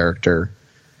as a character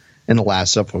in the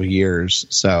last several years.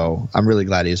 So I'm really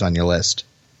glad he's on your list.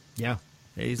 Yeah.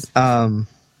 He's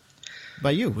by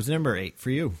you. What's number 8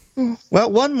 for you?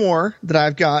 Well, one more that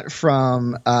I've got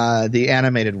from the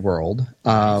animated world.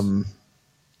 And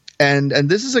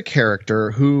this is a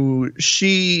character who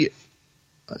she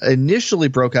initially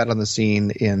broke out on the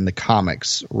scene in the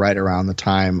comics right around the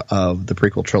time of the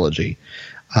prequel trilogy.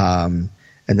 And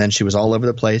then she was all over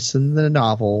the place in the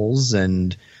novels.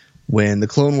 And when the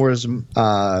Clone Wars, became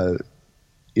a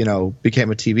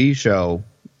TV show,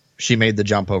 she made the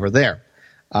jump over there.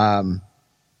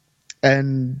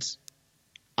 And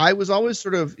I was always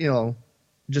sort of,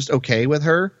 just okay with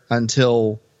her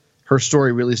until her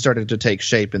story really started to take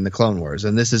shape in the Clone Wars.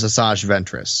 And this is Asajj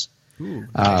Ventress. Ooh,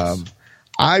 nice.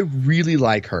 I really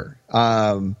like her.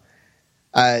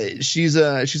 She's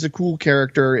a cool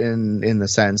character in the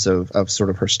sense of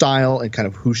sort of her style and kind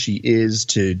of who she is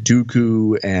to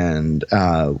Dooku and,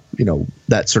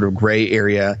 that sort of gray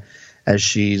area as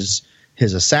she's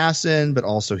his assassin, but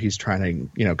also he's trying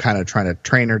to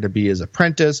train her to be his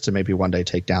apprentice to maybe one day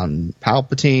take down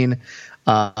Palpatine.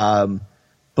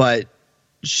 But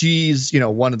she's,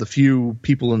 one of the few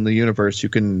people in the universe who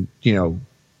can,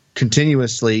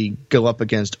 continuously go up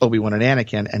against Obi-Wan and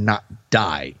Anakin and not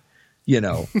die,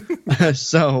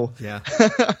 So yeah.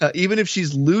 Even if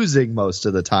she's losing most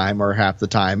of the time or half the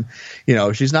time,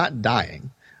 she's not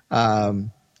dying.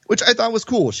 Which I thought was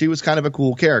cool. She was kind of a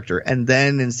cool character. And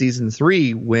then in season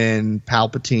 3, when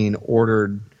Palpatine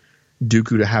ordered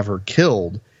Dooku to have her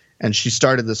killed, and she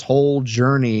started this whole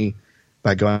journey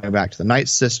by going back to the Night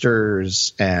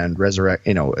Sisters and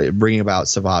bringing about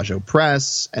Savage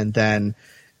Opress, and then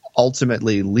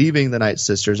ultimately leaving the Night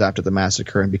Sisters after the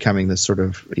massacre and becoming this sort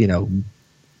of,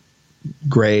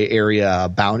 gray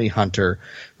area bounty hunter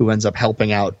who ends up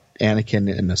helping out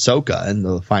Anakin and Ahsoka in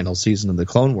the final season of the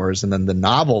Clone Wars, and then the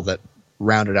novel that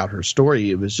rounded out her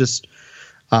story. It was just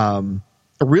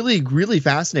really, really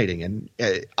fascinating. And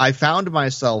I found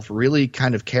myself really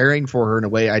kind of caring for her in a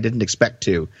way I didn't expect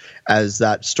to as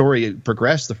that story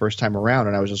progressed the first time around.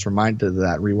 And I was just reminded of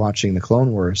that rewatching the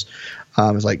Clone Wars.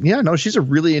 I was like, yeah, no, she's a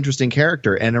really interesting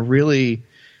character and a really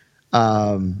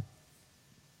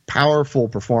powerful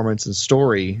performance and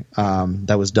story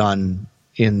that was done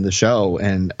in the show.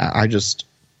 And I just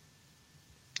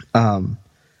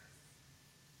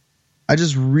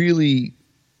really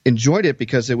enjoyed it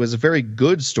because it was a very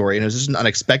good story and it was just an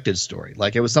unexpected story.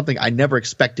 Like it was something I never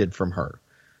expected from her.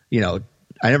 I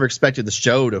never expected the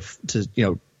show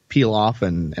to peel off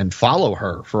and follow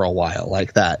her for a while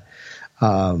like that.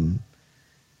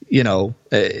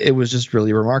 It was just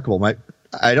really remarkable.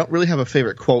 I don't really have a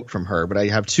favorite quote from her, but I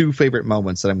have 2 favorite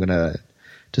moments that I'm going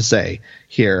to say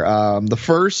here. The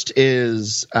first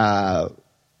is from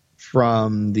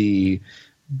the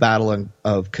Battle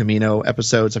of Camino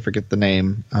episodes. I forget the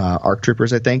name. ARC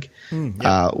Troopers, I think,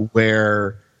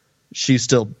 where she's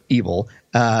still evil,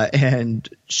 and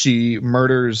she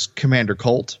murders Commander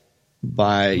Colt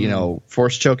by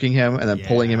force choking him and then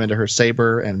pulling him into her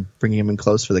saber and bringing him in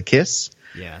close for the kiss.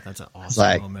 Yeah, that's an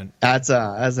awesome moment. That's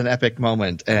an epic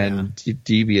moment and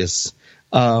devious.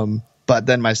 But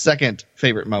then my second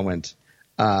favorite moment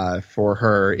for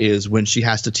her is when she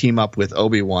has to team up with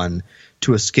Obi-Wan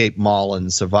to escape Maul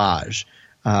and Savage.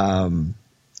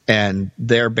 And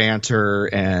their banter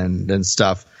and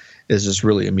stuff is just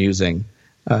really amusing.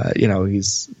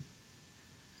 He's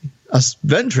a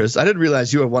Ventress. I didn't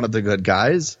realize you were one of the good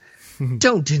guys.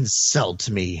 Don't insult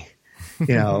me.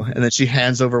 And then she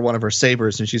hands over one of her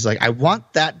sabers and she's like, I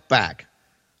want that back.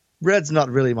 Red's not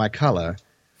really my color.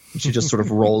 And she just sort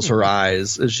of rolls her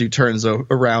eyes as she turns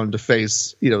around to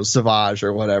face, Savage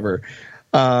or whatever.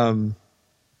 So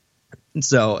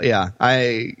yeah,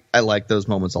 I like those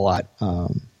moments a lot.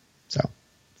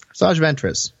 Savage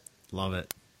Ventress. Love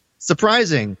it.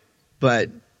 Surprising, but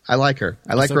I like her.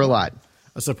 I like her a lot.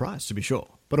 A surprise, to be sure,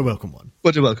 but a welcome one.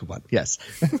 But a welcome one, yes.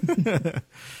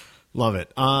 Love it.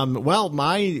 Well,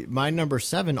 my number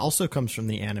 7 also comes from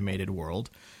the animated world,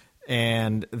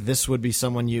 and this would be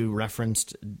someone you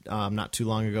referenced not too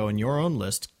long ago in your own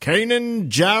list, Kanan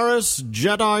Jarrus,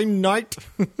 Jedi Knight.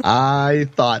 I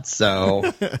thought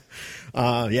so.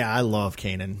 Yeah, I love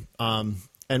Kanan.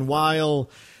 And while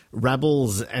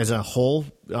Rebels as a whole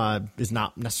is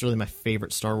not necessarily my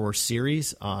favorite Star Wars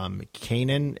series,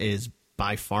 Kanan is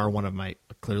by far one of my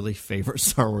clearly favorite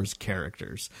Star Wars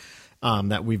characters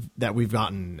that we've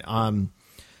gotten. Man,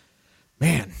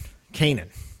 Kanan.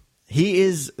 He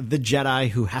is the Jedi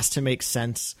who has to make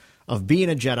sense of being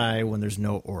a Jedi when there's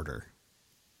no order.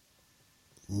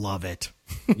 Love it.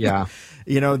 Yeah.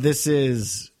 This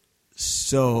is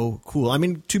so cool. I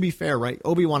mean, to be fair, right?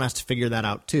 Obi-Wan has to figure that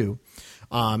out too.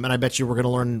 And I bet you we're going to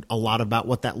learn a lot about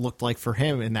what that looked like for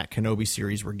him in that Kenobi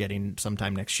series we're getting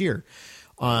sometime next year.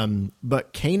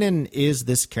 But Kanan is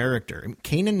this character.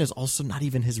 Kanan is also not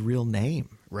even his real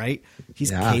name, right?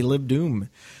 He's Caleb Doom.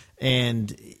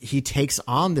 And he takes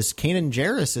on this Kanan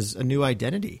Jarrus as a new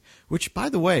identity, which, by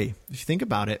the way, if you think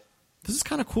about it, this is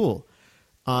kind of cool.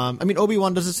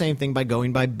 Obi-Wan does the same thing by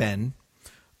going by Ben.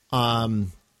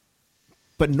 But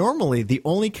normally the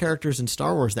only characters in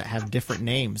Star Wars that have different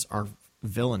names are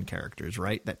villain characters,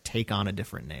 right? That take on a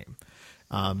different name.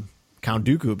 Count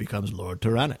Dooku becomes Lord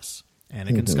Tyrannus.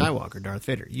 Anakin Skywalker, Darth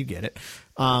Vader. You get it.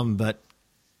 But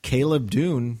Caleb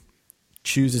Dune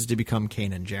chooses to become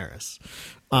Kanan Jarrus.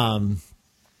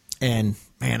 And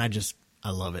man, I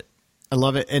love it. I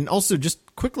love it. And also just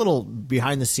quick little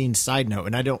behind the scenes side note.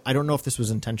 And I don't know if this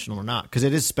was intentional or not, because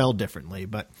it is spelled differently,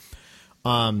 but,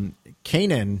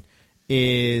 Canaan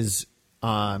is,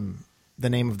 the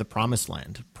name of the promised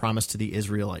land promised to the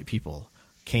Israelite people.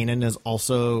 Canaan is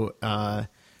also,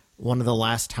 one of the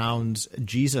last towns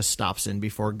Jesus stops in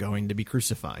before going to be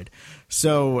crucified.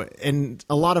 So in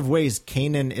a lot of ways,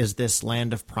 Canaan is this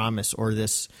land of promise, or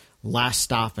this last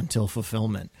stop until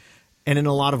fulfillment. And in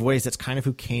a lot of ways, that's kind of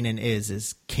who Kanan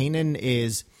is Kanan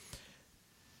is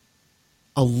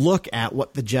a look at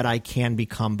what the Jedi can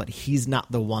become, but he's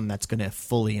not the one that's going to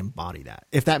fully embody that,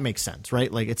 if that makes sense,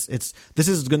 right? Like this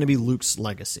is going to be Luke's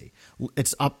legacy.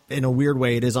 It's up, in a weird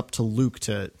way, it is up to Luke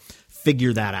to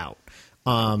figure that out.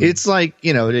 It's like,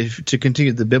 to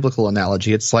continue the biblical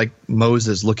analogy, it's like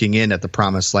Moses looking in at the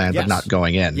promised land, but not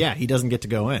going in. Yeah, he doesn't get to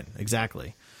go in.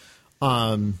 Exactly.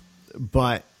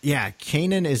 But yeah,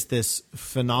 Kanan is this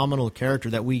phenomenal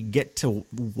character that we get to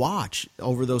watch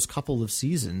over those couple of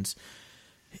seasons,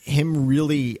 him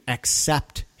really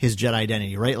accept his Jedi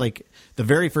identity, right? Like the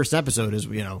very first episode is,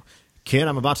 kid,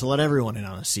 I'm about to let everyone in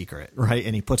on a secret, right?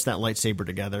 And he puts that lightsaber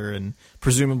together, and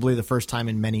presumably the first time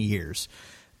in many years.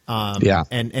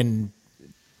 And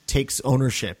takes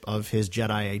ownership of his Jedi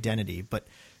identity. But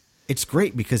it's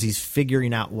great because he's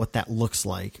figuring out what that looks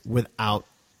like without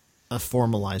a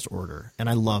formalized order. And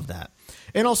I love that.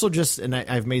 And also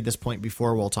I've made this point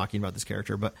before while talking about this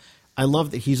character, but I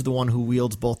love that he's the one who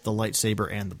wields both the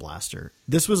lightsaber and the blaster.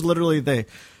 This was literally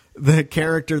the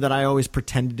character that I always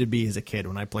pretended to be as a kid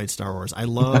when I played Star Wars. I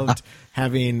loved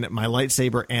having my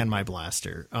lightsaber and my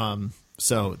blaster.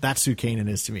 So that's who Kanan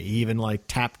is to me. He even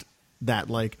tapped that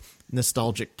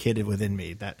nostalgic kid within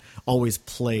me that always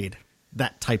played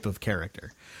that type of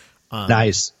character.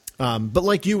 Nice. But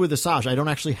like you with Asajj, I don't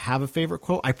actually have a favorite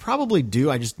quote. I probably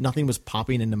do. Nothing was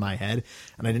popping into my head,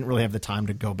 and I didn't really have the time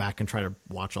to go back and try to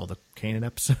watch all the Kanan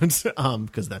episodes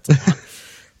because that's a lot.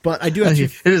 But I do have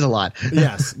it is a lot.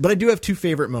 Yes, but I do have two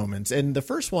favorite moments, and the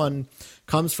first one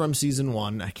comes from season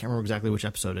 1. I can't remember exactly which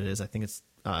episode it is. I think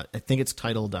it's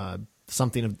titled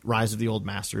something of Rise of the Old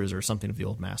Masters or something of the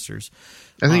Old Masters.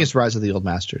 I think it's Rise of the Old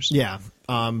Masters. Yeah.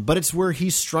 But it's where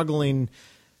he's struggling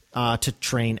to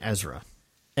train Ezra.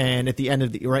 And at the end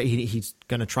of he's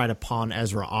going to try to pawn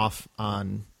Ezra off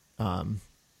on, oh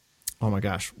my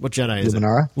gosh, what Jedi is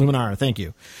Luminara? it? Luminara, thank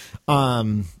you.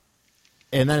 And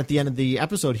then at the end of the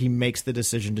episode, he makes the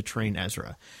decision to train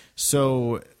Ezra.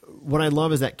 So what I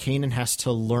love is that Kanan has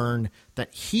to learn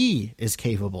that he is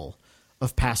capable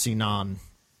of passing on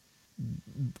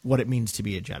what it means to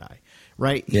be a Jedi,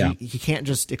 right? Yeah. He can't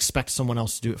just expect someone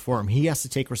else to do it for him. He has to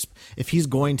take if he's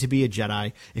going to be a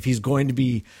Jedi, if he's going to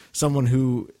be someone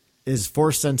who is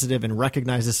force sensitive and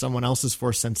recognizes someone else's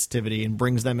force sensitivity and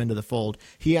brings them into the fold,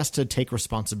 he has to take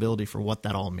responsibility for what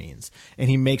that all means. And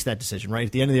he makes that decision, right?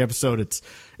 At the end of the episode, it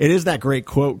is that great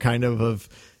quote kind of,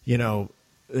 you know,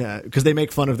 because they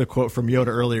make fun of the quote from Yoda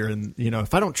earlier. And, you know,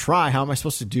 if I don't try, how am I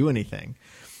supposed to do anything?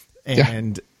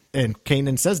 And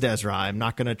Kanan says to Ezra, I'm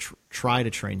not going to try to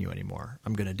train you anymore.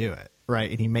 I'm going to do it.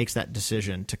 Right. And he makes that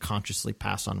decision to consciously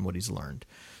pass on what he's learned.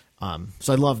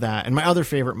 So I love that. And my other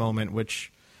favorite moment,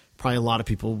 which probably a lot of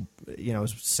people, you know,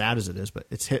 as sad as it is, but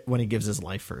it's hit when he gives his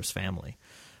life for his family.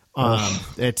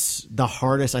 It's the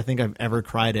hardest I think I've ever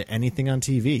cried at anything on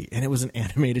TV. And it was an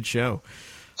animated show.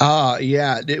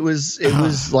 Yeah, it was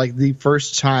like the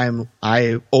first time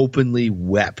I openly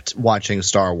wept watching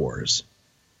Star Wars.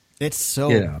 It's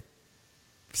so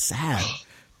sad,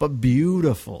 but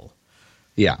beautiful.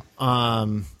 Yeah.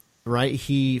 Right.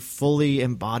 He fully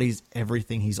embodies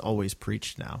everything he's always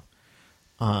preached now.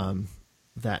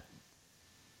 That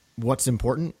what's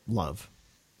important? Love.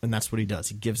 And that's what he does.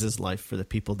 He gives his life for the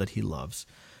people that he loves.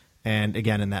 And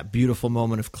again, in that beautiful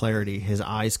moment of clarity, his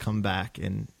eyes come back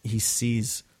and he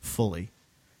sees fully.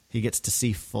 He gets to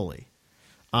see fully.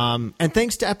 And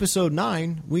thanks to episode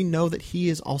 9, we know that he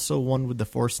is also one with the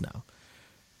Force now.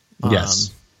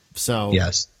 Yes. So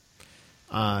yes.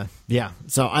 Yeah.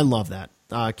 So I love that.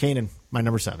 Kanan, my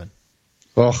number 7.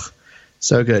 Oh,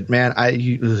 so good, man.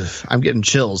 I'm getting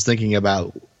chills thinking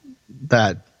about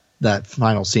that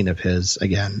final scene of his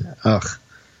again. Ugh.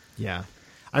 Yeah.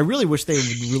 I really wish they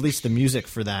would release the music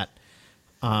for that.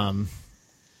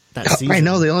 That season. I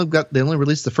know they only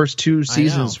released the first 2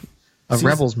 seasons of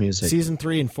Rebels music. Season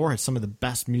 3 and 4 had some of the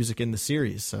best music in the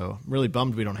series, so I'm really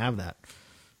bummed we don't have that.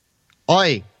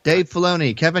 Oi, Dave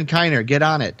Filoni, Kevin Kiner, get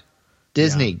on it.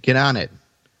 Disney, get on it.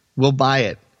 We'll buy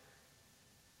it.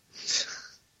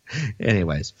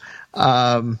 Anyways,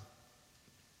 my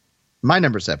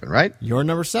number 7, right? Your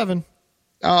number 7.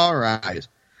 All right.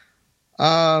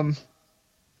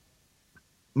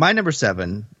 My number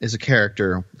 7 is a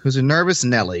character who's a nervous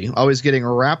Nelly, always getting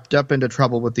wrapped up into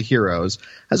trouble with the heroes,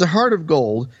 has a heart of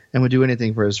gold, and would do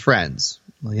anything for his friends.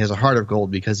 Well, he has a heart of gold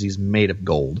because he's made of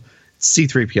gold. It's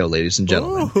C-3PO, ladies and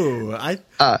gentlemen. Oh,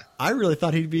 I really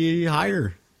thought he'd be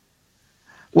higher.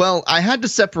 Well, I had to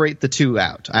separate the two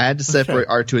out. I had to separate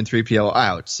R2 and 3PO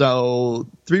out. So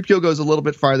 3PO goes a little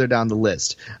bit farther down the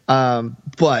list.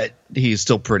 But he's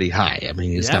still pretty high. I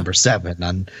mean, he's number 7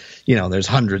 on, there's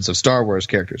hundreds of Star Wars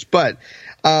characters. But,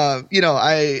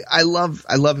 I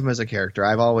love him as a character.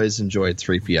 I've always enjoyed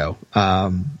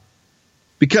 3PO.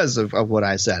 Because of what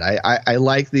I said. I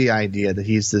like the idea that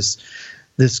he's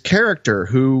this character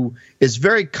who is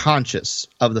very conscious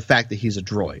of the fact that he's a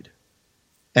droid.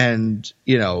 And,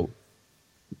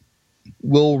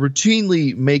 will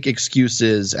routinely make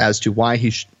excuses as to why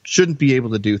he shouldn't be able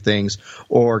to do things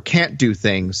or can't do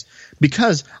things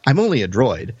because I'm only a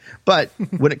droid. But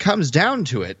when it comes down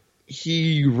to it,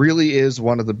 he really is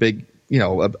one of the big,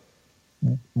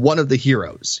 one of the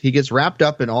heroes. He gets wrapped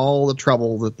up in all the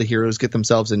trouble that the heroes get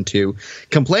themselves into,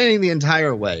 complaining the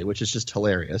entire way, which is just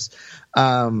hilarious,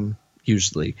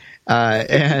 usually.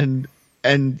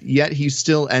 And yet he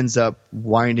still ends up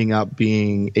winding up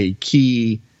being a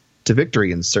key to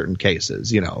victory in certain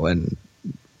cases, and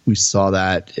we saw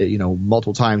that,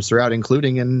 multiple times throughout,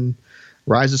 including in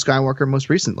Rise of Skywalker most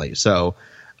recently. So,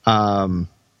 the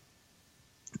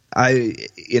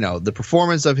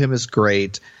performance of him is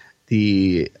great.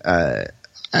 The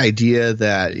idea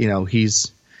that,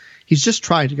 he's just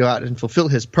trying to go out and fulfill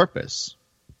his purpose,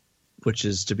 which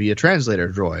is to be a translator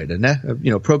droid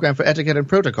and, program for etiquette and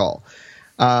protocol.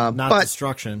 Not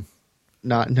destruction.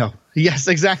 No. Yes,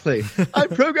 exactly. I'm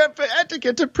programmed for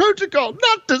etiquette and protocol,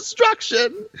 not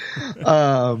destruction.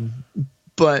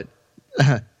 But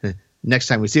next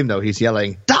time we see him, though, he's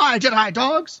yelling, "Die, Jedi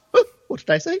dogs!" What did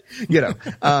I say?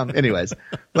 Anyways,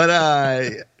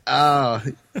 but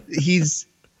he's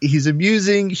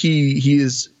amusing. He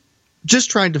is just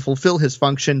trying to fulfill his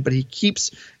function, but he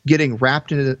keeps getting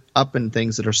wrapped up in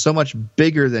things that are so much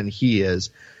bigger than he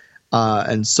is,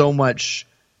 and so much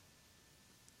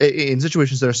in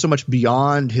situations that are so much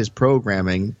beyond his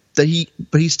programming that he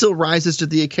still rises to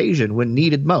the occasion when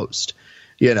needed most,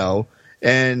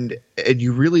 and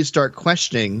you really start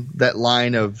questioning that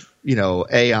line of,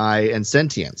 AI and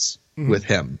sentience with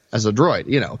him as a droid,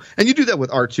 and you do that with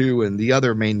R2 and the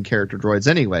other main character droids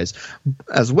anyways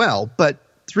as well. But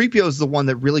 3PO is the one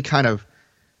that really kind of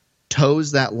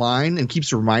toes that line and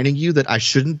keeps reminding you that I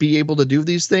shouldn't be able to do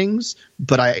these things,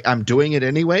 but I'm doing it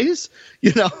anyways.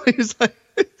 He's like,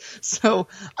 so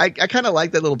I kind of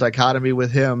like that little dichotomy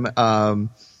with him,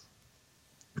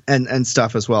 and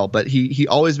stuff as well. But he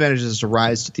always manages to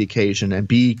rise to the occasion and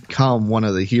become one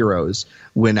of the heroes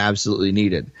when absolutely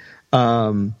needed.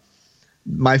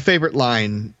 My favorite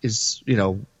line is,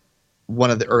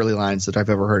 one of the early lines that I've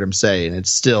ever heard him say, and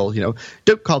it's still,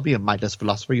 don't call me a mindless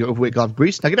philosopher, you overweight god of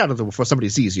Greece. Now get out of there before somebody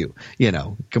sees you,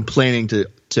 complaining to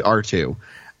R2.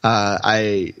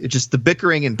 Just the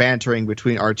bickering and bantering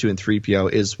between R2 and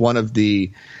 3PO is one of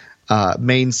the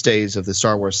mainstays of the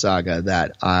Star Wars saga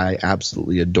that I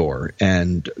absolutely adore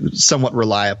and somewhat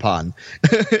rely upon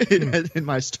in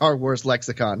my Star Wars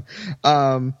lexicon.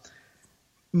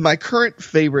 My current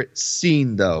favorite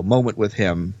scene, moment with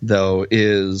him,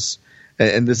 is,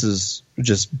 and this is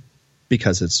just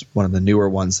because it's one of the newer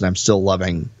ones that I'm still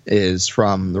loving, is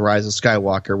from The Rise of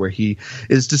Skywalker, where he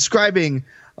is describing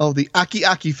the Aki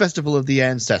Aki Festival of the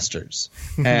Ancestors.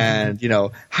 And,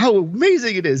 how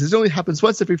amazing it is. It only happens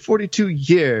once every 42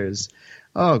 years.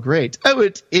 Oh, great. Oh,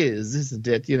 it is, isn't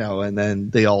it? And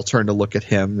then they all turn to look at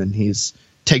him, and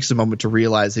takes a moment to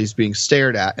realize he's being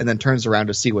stared at, and then turns around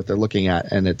to see what they're looking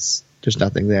at, and there's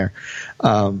nothing there.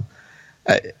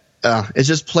 It's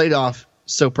just played off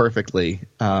so perfectly,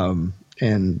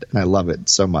 and I love it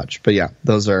so much. But yeah,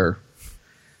 those are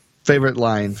favorite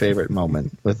line, favorite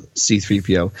moment with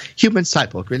C-3PO.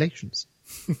 Human-cyborg relations.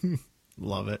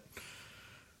 Love it.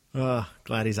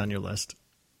 Glad he's on your list.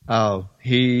 Oh,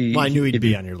 I knew he'd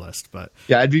be on your list, but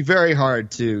yeah, it'd be very hard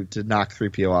to knock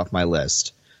 3PO off my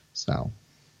list. So.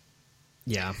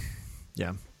 Yeah.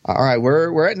 All right,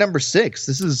 we're at number 6.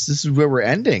 This is where we're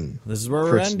ending. This is where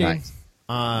we're ending.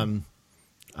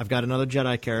 I've got another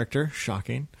Jedi character.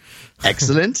 Shocking.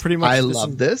 Excellent. Pretty much. I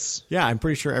love this. Yeah, I'm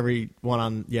pretty sure everyone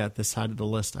on this side of the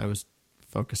list, I was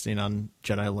focusing on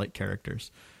Jedi-like characters.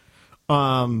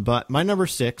 But my number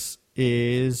 6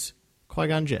 is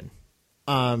Qui-Gon Jinn.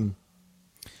 And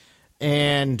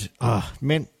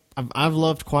man, I've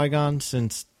loved Qui-Gon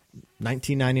since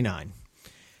 1999.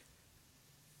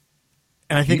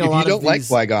 And I think if a lot you of don't these,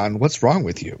 like Qui-Gon, what's wrong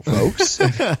with you, folks?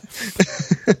 I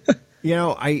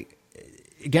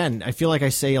feel like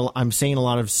I'm saying a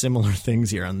lot of similar things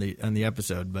here on the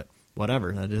episode, but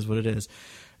whatever, that is what it is.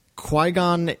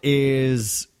 Qui-Gon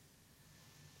is,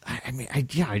 I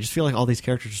just feel like all these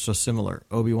characters are so similar.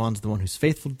 Obi-Wan's the one who's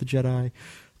faithful to the Jedi.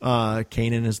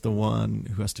 Kanan is the one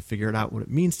who has to figure it out what it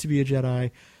means to be a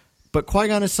Jedi. But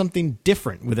Qui-Gon is something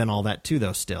different within all that too,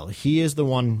 though. Still, he is the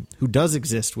one who does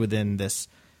exist within this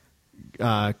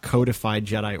codified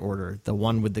Jedi Order, the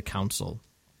one with the Council.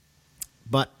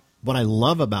 But what I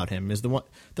love about him is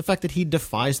the fact that he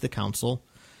defies the Council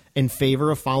in favor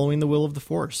of following the will of the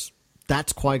Force.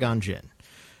 That's Qui-Gon Jinn.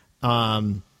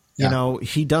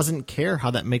 He doesn't care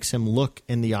how that makes him look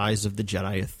in the eyes of the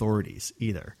Jedi authorities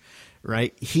either,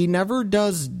 right? He never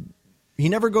goes,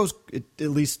 at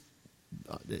least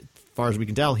as far as we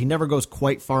can tell, he never goes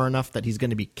quite far enough that he's going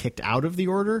to be kicked out of the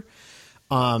Order.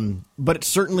 But it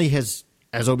certainly has,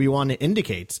 as Obi-Wan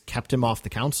indicates, kept him off the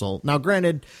Council. Now,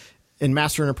 granted, in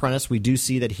Master and Apprentice, we do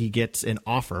see that he gets an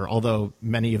offer, although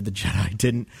many of the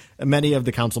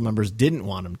Council members didn't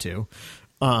want him to.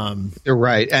 You're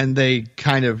right, and they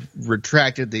kind of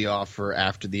retracted the offer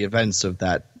after the events of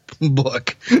that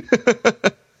book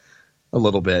a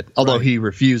little bit, although he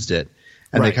refused it,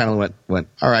 and they kind of went,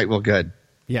 all right, well, good.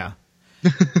 Yeah.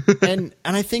 and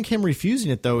I think him refusing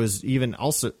it, though, is even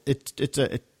also it's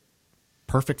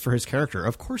perfect for his character.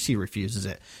 Of course he refuses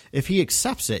it. If he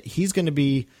accepts it, he's going to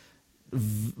be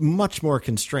much more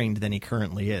constrained than he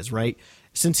currently is, right?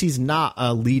 Since he's not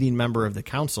a leading member of the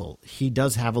Council, he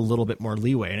does have a little bit more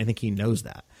leeway, and I think he knows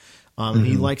that.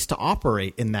 He likes to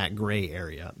operate in that gray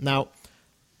area. Now,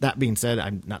 that being said,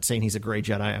 I'm not saying he's a gray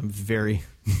Jedi. I'm very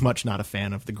much not a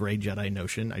fan of the gray Jedi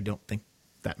notion. I don't think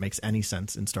that makes any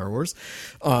sense in Star Wars.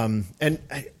 And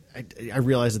I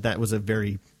realize that was a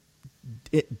very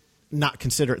not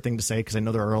considerate thing to say, because I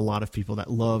know there are a lot of people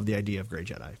that love the idea of gray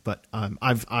Jedi, but I'm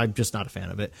just not a fan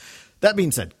of it. That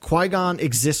being said, Qui-Gon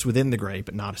exists within the gray,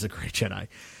 but not as a gray Jedi.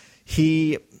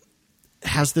 He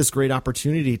has this great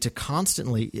opportunity to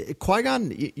constantly...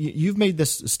 Qui-Gon, you've made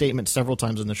this statement several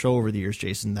times on the show over the years,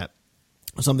 Jason, that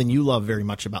something you love very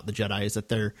much about the Jedi is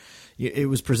that it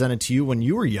was presented to you when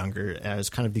you were younger as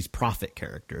kind of these prophet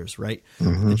characters, right?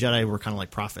 Mm-hmm. The Jedi were kind of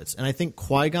like prophets. And I think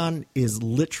Qui-Gon is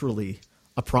literally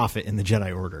a prophet in the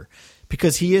Jedi Order,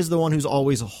 because he is the one who's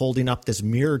always holding up this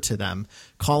mirror to them,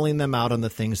 calling them out on the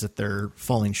things that they're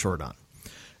falling short on,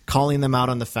 calling them out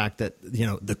on the fact that,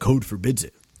 the code forbids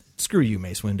it. Screw you,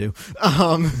 Mace Windu.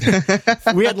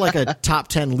 We had like a top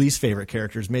 10 least favorite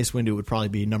characters. Mace Windu would probably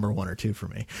be number 1 or 2 for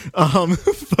me.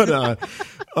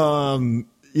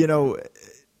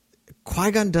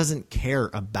 Qui-Gon doesn't care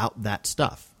about that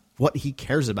stuff. What he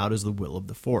cares about is the will of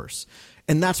the Force.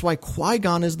 And that's why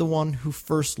Qui-Gon is the one who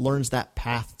first learns that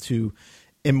path to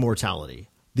immortality,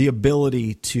 the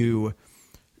ability to,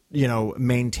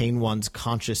 maintain one's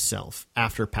conscious self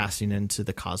after passing into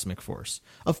the cosmic force.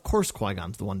 Of course,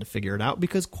 Qui-Gon's the one to figure it out,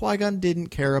 because Qui-Gon didn't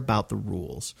care about the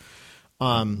rules.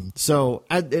 And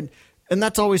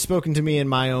that's always spoken to me in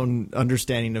my own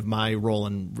understanding of my role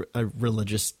in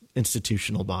religious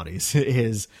institutional bodies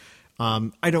is,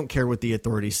 I don't care what the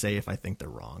authorities say if I think they're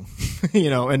wrong,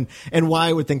 and why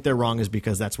I would think they're wrong is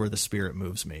because that's where the spirit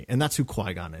moves me. And that's who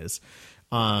Qui-Gon is.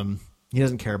 He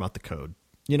doesn't care about the code.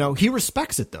 He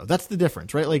respects it though. That's the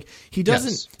difference, right? Like he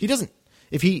doesn't,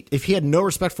 if he had no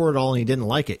respect for it at all and he didn't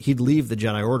like it, he'd leave the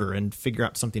Jedi Order and figure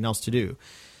out something else to do.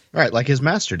 Right. Like his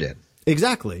master did.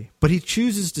 Exactly. But he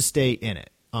chooses to stay in it.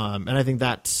 And I think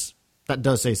that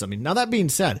does say something. Now, that being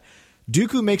said,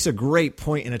 Dooku makes a great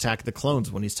point in Attack of the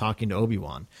Clones when he's talking to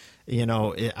Obi-Wan.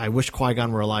 I wish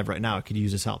Qui-Gon were alive right now. I could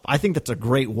use his help. I think that's a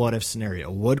great what-if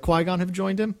scenario. Would Qui-Gon have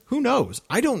joined him? Who knows?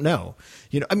 I don't know.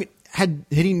 Had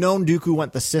he known Dooku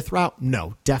went the Sith route?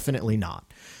 No, definitely not.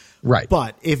 Right.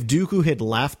 But if Dooku had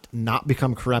left, not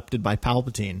become corrupted by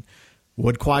Palpatine,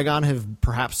 would Qui-Gon have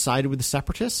perhaps sided with the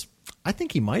Separatists? I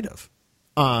think he might have.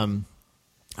 I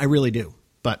really do.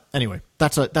 But anyway,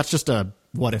 that's just a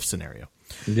what-if scenario.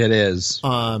 It is.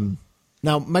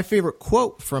 Now, my favorite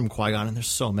quote from Qui-Gon, and there's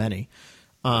so many,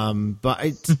 but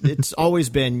it's always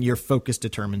been, your focus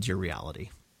determines your reality.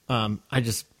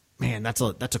 That's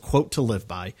a quote to live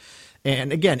by.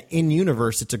 And again, in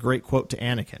universe, it's a great quote to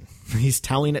Anakin. He's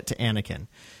telling it to Anakin.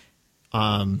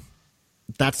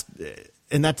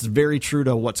 That's very true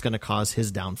to what's going to cause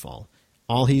his downfall.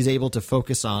 All he's able to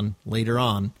focus on later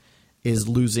on is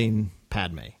losing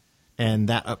Padme. And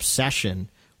that obsession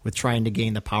with trying to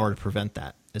gain the power to prevent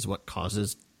that is what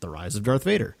causes the rise of Darth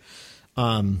Vader.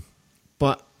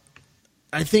 But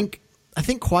I think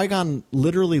Qui-Gon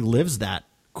literally lives that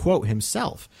quote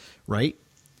himself, right?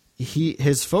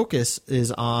 His focus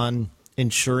is on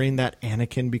ensuring that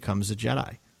Anakin becomes a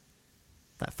Jedi.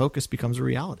 That focus becomes a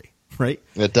reality, right?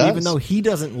 It does. Even though he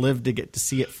doesn't live to get to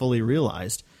see it fully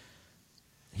realized,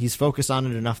 he's focused on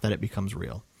it enough that it becomes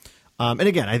real. And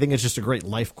again, I think it's just a great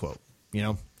life quote,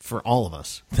 for all of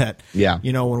us that,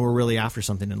 when we're really after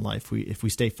something in life, if we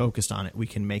stay focused on it, we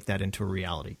can make that into a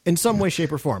reality in some way,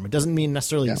 shape, or form. It doesn't mean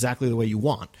necessarily exactly the way you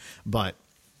want, but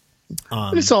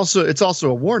it's also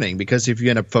a warning, because if you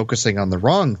end up focusing on the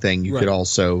wrong thing, you could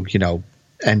also,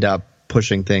 end up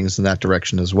pushing things in that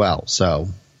direction as well. So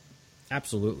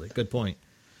absolutely. Good point.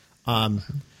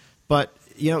 But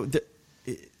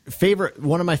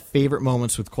one of my favorite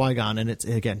moments with Qui-Gon, and it's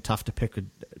again tough to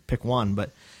pick one,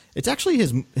 but it's actually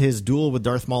his duel with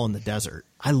Darth Maul in the desert.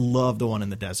 I love the one in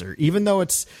the desert, even though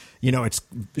it's it's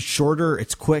shorter,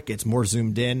 it's quick, it's more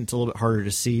zoomed in, it's a little bit harder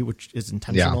to see, which is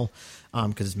intentional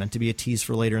because it's meant to be a tease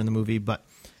for later in the movie. But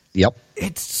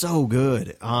it's so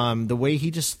good. The way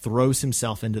he just throws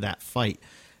himself into that fight.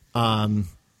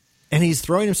 And he's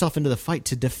throwing himself into the fight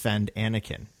to defend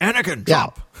Anakin. Anakin,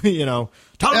 drop! Tell him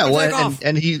to take off.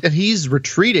 And he's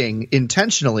retreating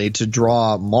intentionally to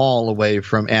draw Maul away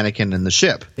from Anakin and the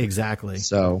ship. Exactly.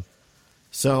 So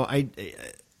I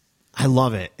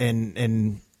love it,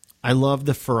 and I love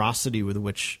the ferocity with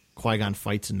which Qui-Gon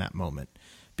fights in that moment,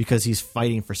 because he's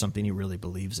fighting for something he really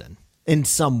believes in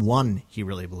someone he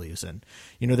really believes in.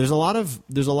 There's a lot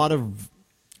of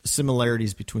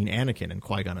similarities between Anakin and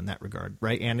Qui-Gon in that regard,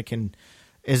 right? Anakin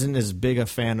isn't as big a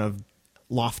fan of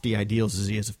lofty ideals as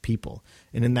he is of people.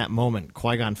 And in that moment,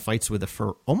 Qui-Gon fights with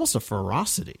almost a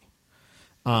ferocity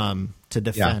to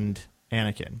defend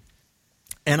Anakin.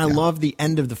 And I love the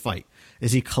end of the fight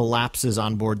as he collapses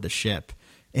on board the ship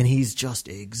and he's just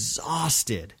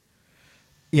exhausted.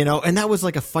 And that was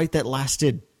like a fight that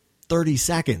lasted 30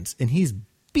 seconds and he's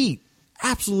beat,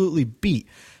 absolutely beat.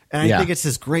 And I think it's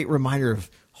this great reminder of,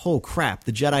 oh crap,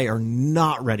 the Jedi are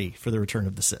not ready for the return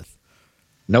of the Sith.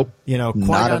 Nope.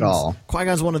 Not at all.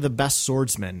 Qui-Gon's one of the best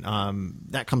swordsmen.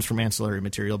 That comes from ancillary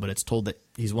material, but it's told that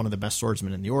he's one of the best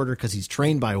swordsmen in the Order because he's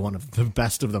trained by one of the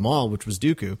best of them all, which was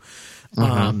Dooku.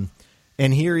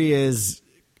 And here he is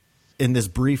in this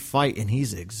brief fight, and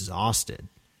he's exhausted,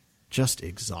 just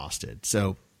exhausted.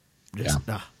 So,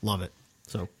 love it.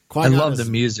 So Qui-Gon, I love the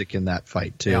music in that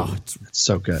fight too. Oh, it's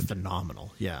so good,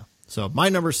 phenomenal. Yeah. So my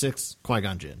number 6,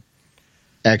 Qui-Gon Jinn.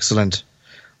 Excellent.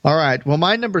 All right. Well,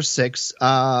 my number 6,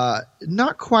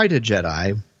 not quite a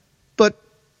Jedi, but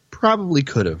probably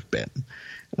could have been.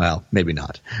 Well, maybe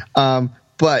not.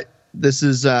 But this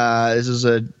is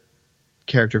a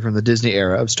character from the Disney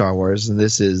era of Star Wars, and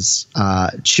this is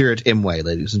Chirrut Imwe,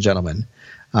 ladies and gentlemen.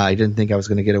 I didn't think I was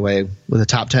going to get away with a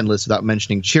top 10 list without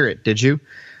mentioning Chirrut, did you?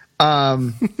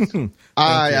 I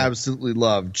absolutely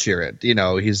love Chirrut. You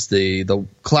know, he's the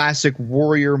classic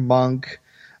warrior monk,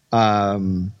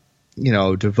 devoted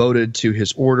to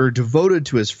his order, devoted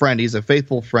to his friend. He's a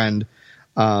faithful friend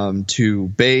to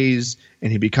Baze,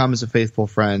 and he becomes a faithful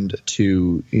friend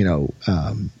to,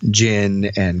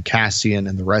 Jin and Cassian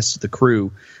and the rest of the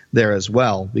crew there as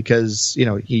well, because,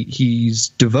 he's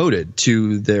devoted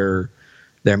to their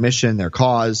mission, their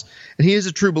cause, and he is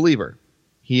a true believer.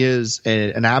 He is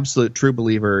an absolute true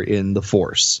believer in the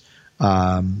Force,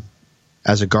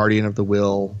 as a guardian of the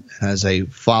will, as a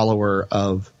follower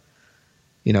of,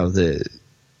 the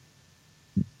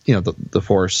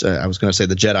Force. I was going to say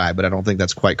the Jedi, but I don't think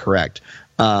that's quite correct.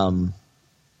 But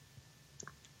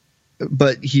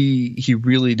he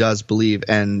really does believe,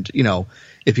 and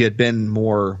if he had been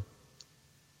more,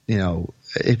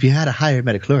 if he had a higher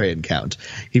midichlorian count,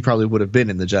 he probably would have been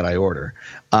in the Jedi Order.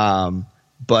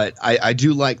 But I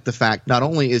do like the fact not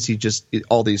only is he just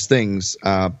all these things,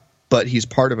 but he's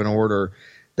part of an order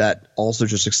that also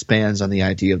just expands on the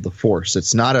idea of the Force.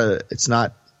 It's not a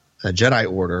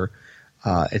Jedi Order.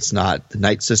 It's not the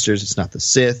Night Sisters. It's not the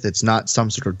Sith. It's not some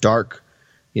sort of dark,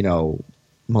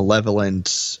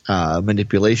 malevolent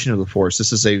manipulation of the Force.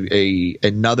 This is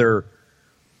another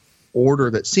order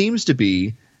that seems to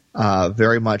be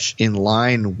very much in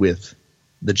line with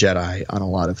the Jedi on a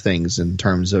lot of things in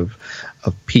terms of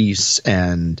peace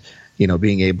and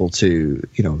being able to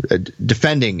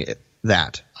defending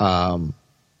that,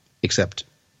 except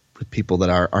with people that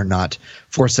are not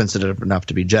Force sensitive enough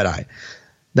to be Jedi.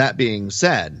 That being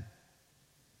said,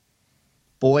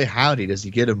 boy howdy does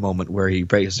he get a moment where he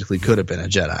basically could have been a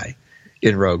Jedi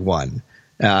in Rogue One.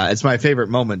 It's my favorite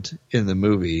moment in the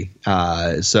movie,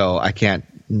 so I can't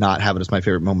not have it as my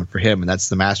favorite moment for him, and that's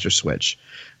the Master Switch,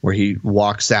 where he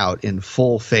walks out in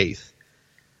full faith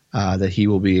that he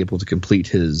will be able to complete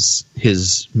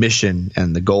his mission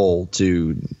and the goal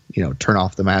to turn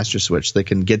off the Master Switch. They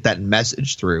can get that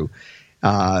message through,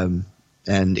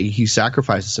 and he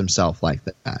sacrifices himself like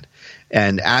that.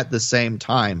 And at the same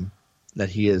time that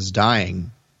he is dying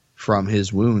from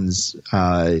his wounds,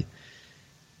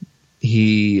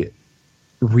 he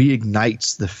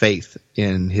reignites the faith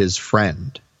in his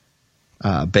friend,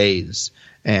 Baze,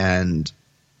 and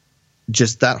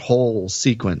just that whole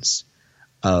sequence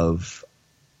of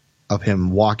him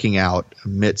walking out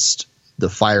amidst the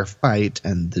firefight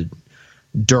and the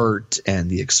dirt and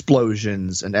the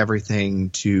explosions and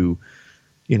everything to,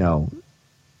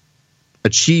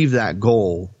 achieve that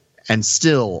goal, and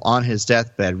still on his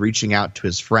deathbed reaching out to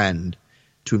his friend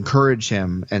to encourage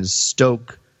him and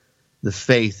stoke the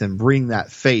faith and bring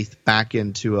that faith back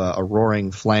into a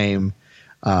roaring flame,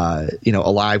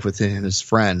 alive within his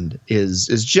friend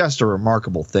is just a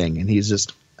remarkable thing. And he's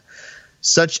just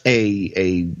such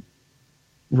a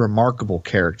remarkable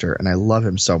character, and I love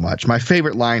him so much. My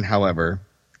favorite line, however,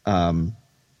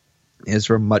 is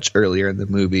from much earlier in the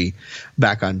movie,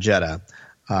 back on Jedha,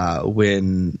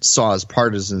 when Saw's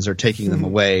partisans are taking them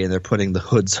away and they're putting the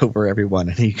hoods over everyone,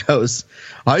 and he goes,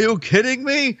 "Are you kidding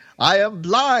me? I am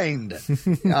blind." So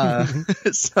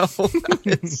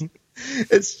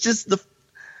it's just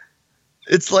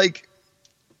it's like,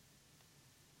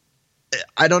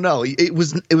 I don't know. It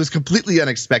was completely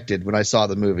unexpected when I saw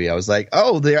the movie. I was like,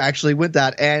 oh, they actually went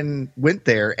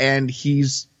there, and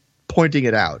he's pointing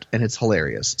it out, and it's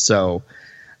hilarious. So,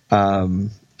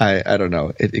 I don't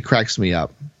know. It cracks me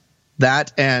up.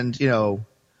 That, and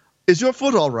is your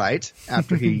foot all right?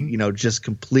 After he just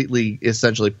completely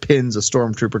essentially pins a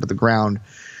stormtrooper to the ground.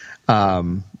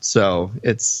 So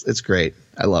it's great.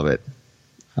 I love it.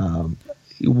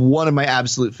 One of my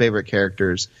absolute favorite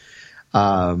characters.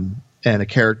 And a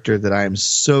character that I am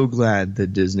so glad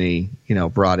that Disney,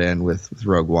 brought in with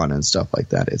Rogue One and stuff like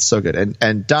that. It's so good.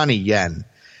 And Donnie Yen,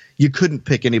 you couldn't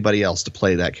pick anybody else to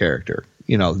play that character.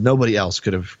 Nobody else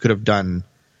could have done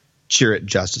Chirrut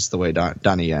justice the way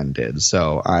Donnie Yen did.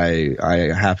 So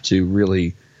I have to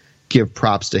really give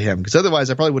props to him, because otherwise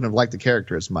I probably wouldn't have liked the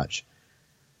character as much.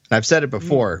 And I've said it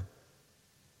before.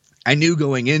 I knew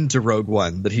going into Rogue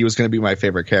One that he was going to be my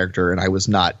favorite character, and I was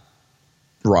not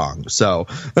wrong. So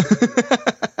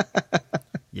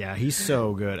yeah, he's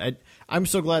so good. I'm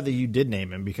so glad that you did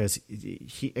name him, because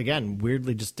he again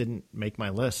weirdly just didn't make my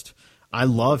list. I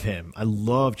love him. I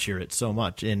love Chirrut so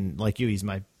much, and like you, he's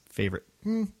my favorite,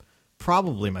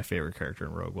 probably my favorite character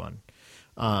in Rogue One.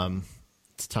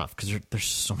 It's tough because there's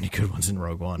so many good ones in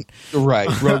Rogue One. Right,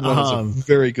 Rogue One is a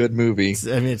very good movie.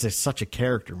 It's such a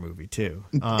character movie too.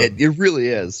 It really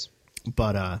is.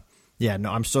 But yeah,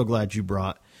 no, I'm so glad you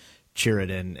brought Chirrut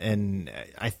in, and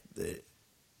I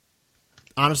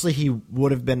honestly, he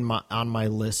would have been on my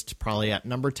list probably at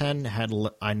number 10 had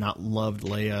I not loved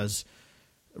Leia's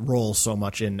role so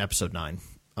much in Episode 9.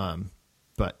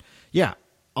 But yeah,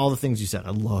 all the things you said,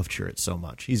 I love Chirrut so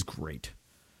much. He's great.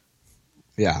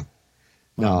 Yeah.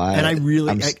 No, I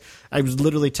was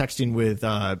literally texting with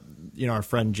our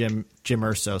friend Jim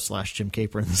Urso / Jim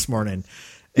Capron this morning.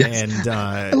 Yes. And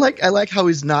I like how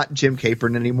he's not Jim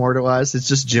Capron anymore to us. It's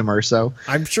just Jim Urso.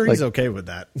 I'm sure he's okay with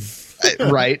that.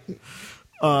 Right.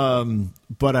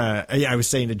 But I was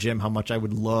saying to Jim how much I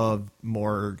would love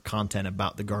more content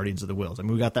about the Guardians of the Whills. I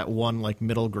mean, we got that one like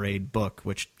middle grade book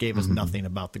which gave us nothing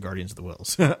about the Guardians of the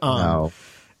Whills. No.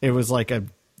 It was like a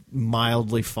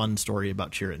mildly fun story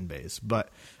about Chirrut and Baze. But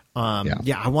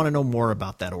yeah, I want to know more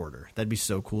about that order. That'd be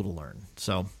so cool to learn.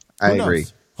 So I agree.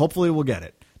 Hopefully we'll get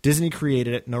it. Disney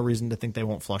created it. No reason to think they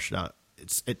won't flush it out.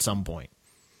 It's at some point.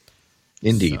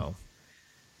 Indeed. So,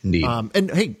 Indeed.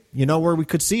 And hey, you know where we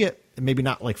could see it? Maybe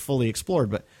not like fully explored,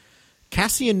 but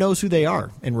Cassian knows who they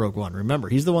are in Rogue One. Remember,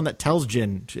 he's the one that tells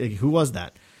Jyn, who was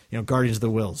that? Guardians of the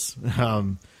Whills.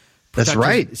 That's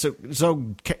right. So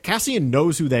Cassian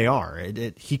knows who they are.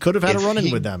 He could have had a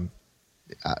run-in with them.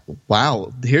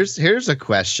 Wow. Here's a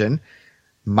question.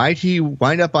 Might he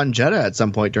wind up on Jeddah at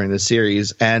some point during the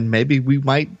series, and maybe we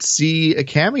might see a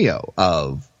cameo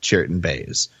of Chirrut and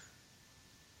Baze?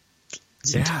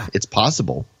 Yeah. It's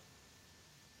possible.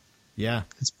 Yeah.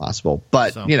 It's possible.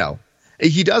 But,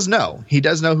 he does know. He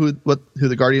does know who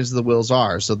the Guardians of the Whills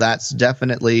are, so that's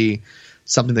definitely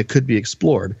something that could be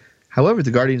explored. However, the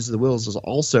Guardians of the Whills is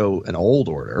also an old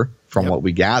order, from what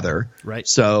we gather. Right.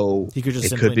 So he could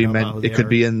just it could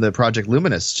be in the Project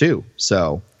Luminous too.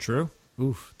 So true.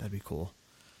 Oof, that'd be cool.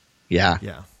 Yeah.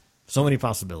 Yeah. So many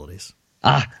possibilities.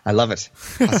 I love it.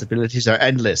 Possibilities are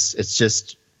endless. It's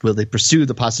just, will they pursue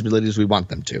the possibilities we want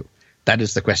them to? That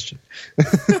is the question.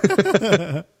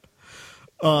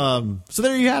 So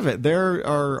there you have it. There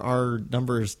are our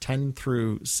numbers 10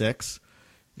 through 6.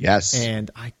 Yes.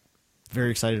 And I'm very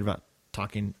excited about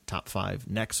talking top 5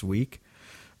 next week.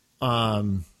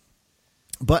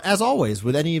 But as always,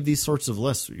 with any of these sorts of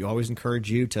lists, we always encourage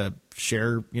you to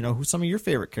share, who some of your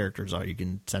favorite characters are. You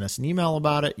can send us an email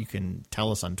about it. You can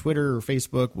tell us on Twitter or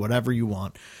Facebook, whatever you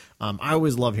want. I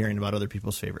always love hearing about other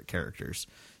people's favorite characters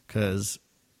because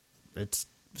it's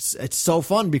so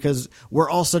fun, because we're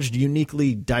all such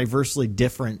uniquely, diversely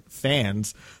different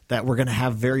fans that we're going to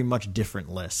have very much different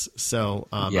lists. So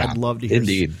I'd love to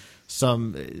hear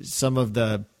some of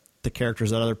the characters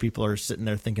that other people are sitting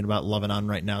there thinking about loving on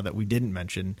right now that we didn't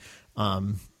mention.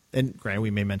 And granted,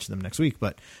 we may mention them next week,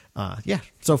 but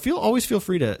so always feel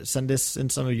free to send us in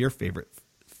some of your favorite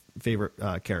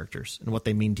characters and what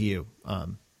they mean to you.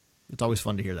 It's always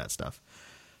fun to hear that stuff.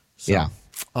 So, yeah.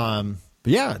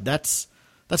 But yeah, that's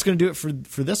going to do it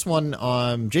for this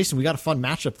one. Jason, we got a fun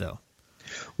matchup though.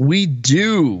 We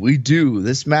do.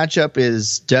 This matchup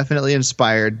is definitely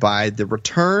inspired by the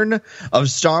return of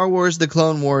Star Wars: The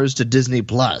Clone Wars to Disney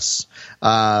Plus.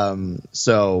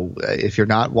 So if you're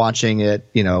not watching it,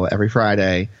 every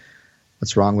Friday,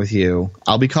 what's wrong with you?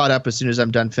 I'll be caught up as soon as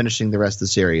I'm done finishing the rest of the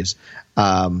series.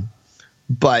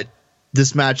 But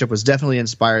this matchup was definitely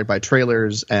inspired by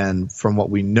trailers and from what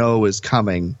we know is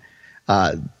coming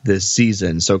this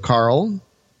season. So, Carl,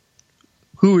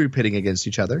 who are you pitting against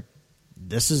each other?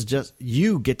 This is just,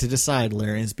 you get to decide,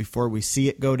 Larians, before we see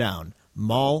it go down.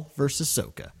 Maul versus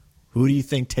Ahsoka. Who do you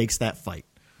think takes that fight?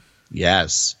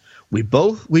 Yes. We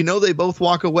know they both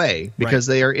walk away because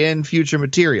they are in future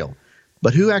material.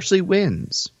 But who actually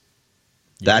wins?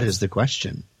 Yes. That is the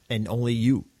question. And only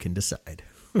you can decide.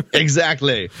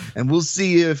 Exactly. And we'll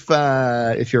see if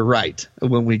you're right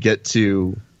when we get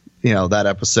to that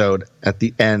episode at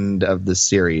the end of the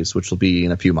series, which will be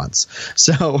in a few months.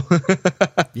 So,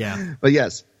 yeah. But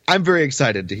yes, I'm very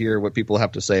excited to hear what people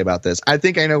have to say about this. I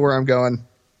think I know where I'm going,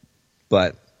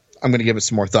 but I'm going to give it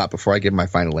some more thought before I give my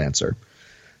final answer.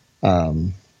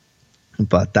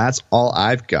 But that's all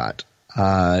I've got.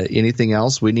 Anything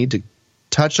else we need to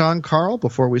touch on, Carl,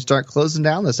 before we start closing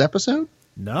down this episode?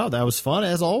 No, that was fun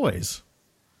as always.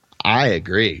 I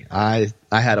agree. I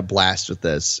had a blast with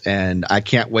this, and I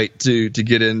can't wait to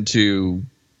get into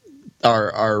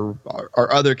our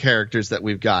other characters that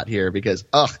we've got here, because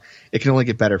it can only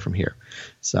get better from here.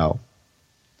 So,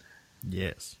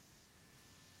 yes.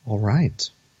 All right.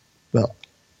 Well,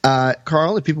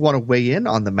 Carl, if people want to weigh in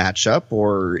on the matchup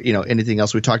or anything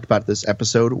else we talked about this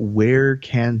episode, where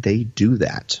can they do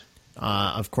that?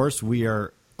 Of course, we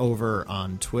are over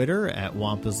on Twitter at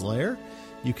Wampa's Lair.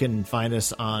 You can find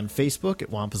us on Facebook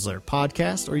at Wampa's Lair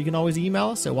Podcast, or you can always email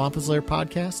us at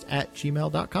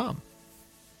wampaslairpodcast@gmail.com.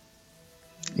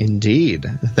 Indeed.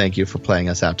 Thank you for playing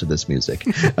us out to this music.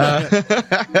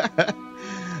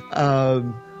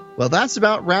 Well, that's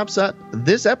about wraps up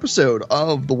this episode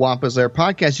of the Wampa's Lair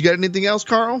Podcast. You got anything else,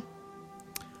 Carl?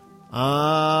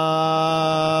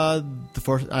 The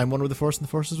Force. I'm one with the Force, and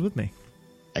the Force is with me.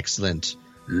 Excellent.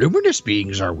 Luminous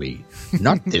beings are we,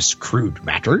 not this crude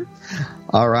matter.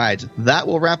 All right. That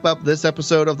will wrap up this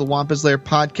episode of the Wampa's Lair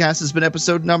Podcast. It's been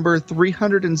episode number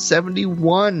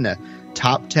 371,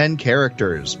 Top 10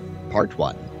 Characters, Part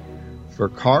 1. For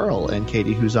Carl and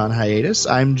Katie, who's on hiatus,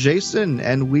 I'm Jason,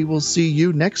 and we will see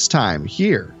you next time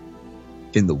here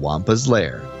in the Wampa's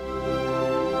Lair.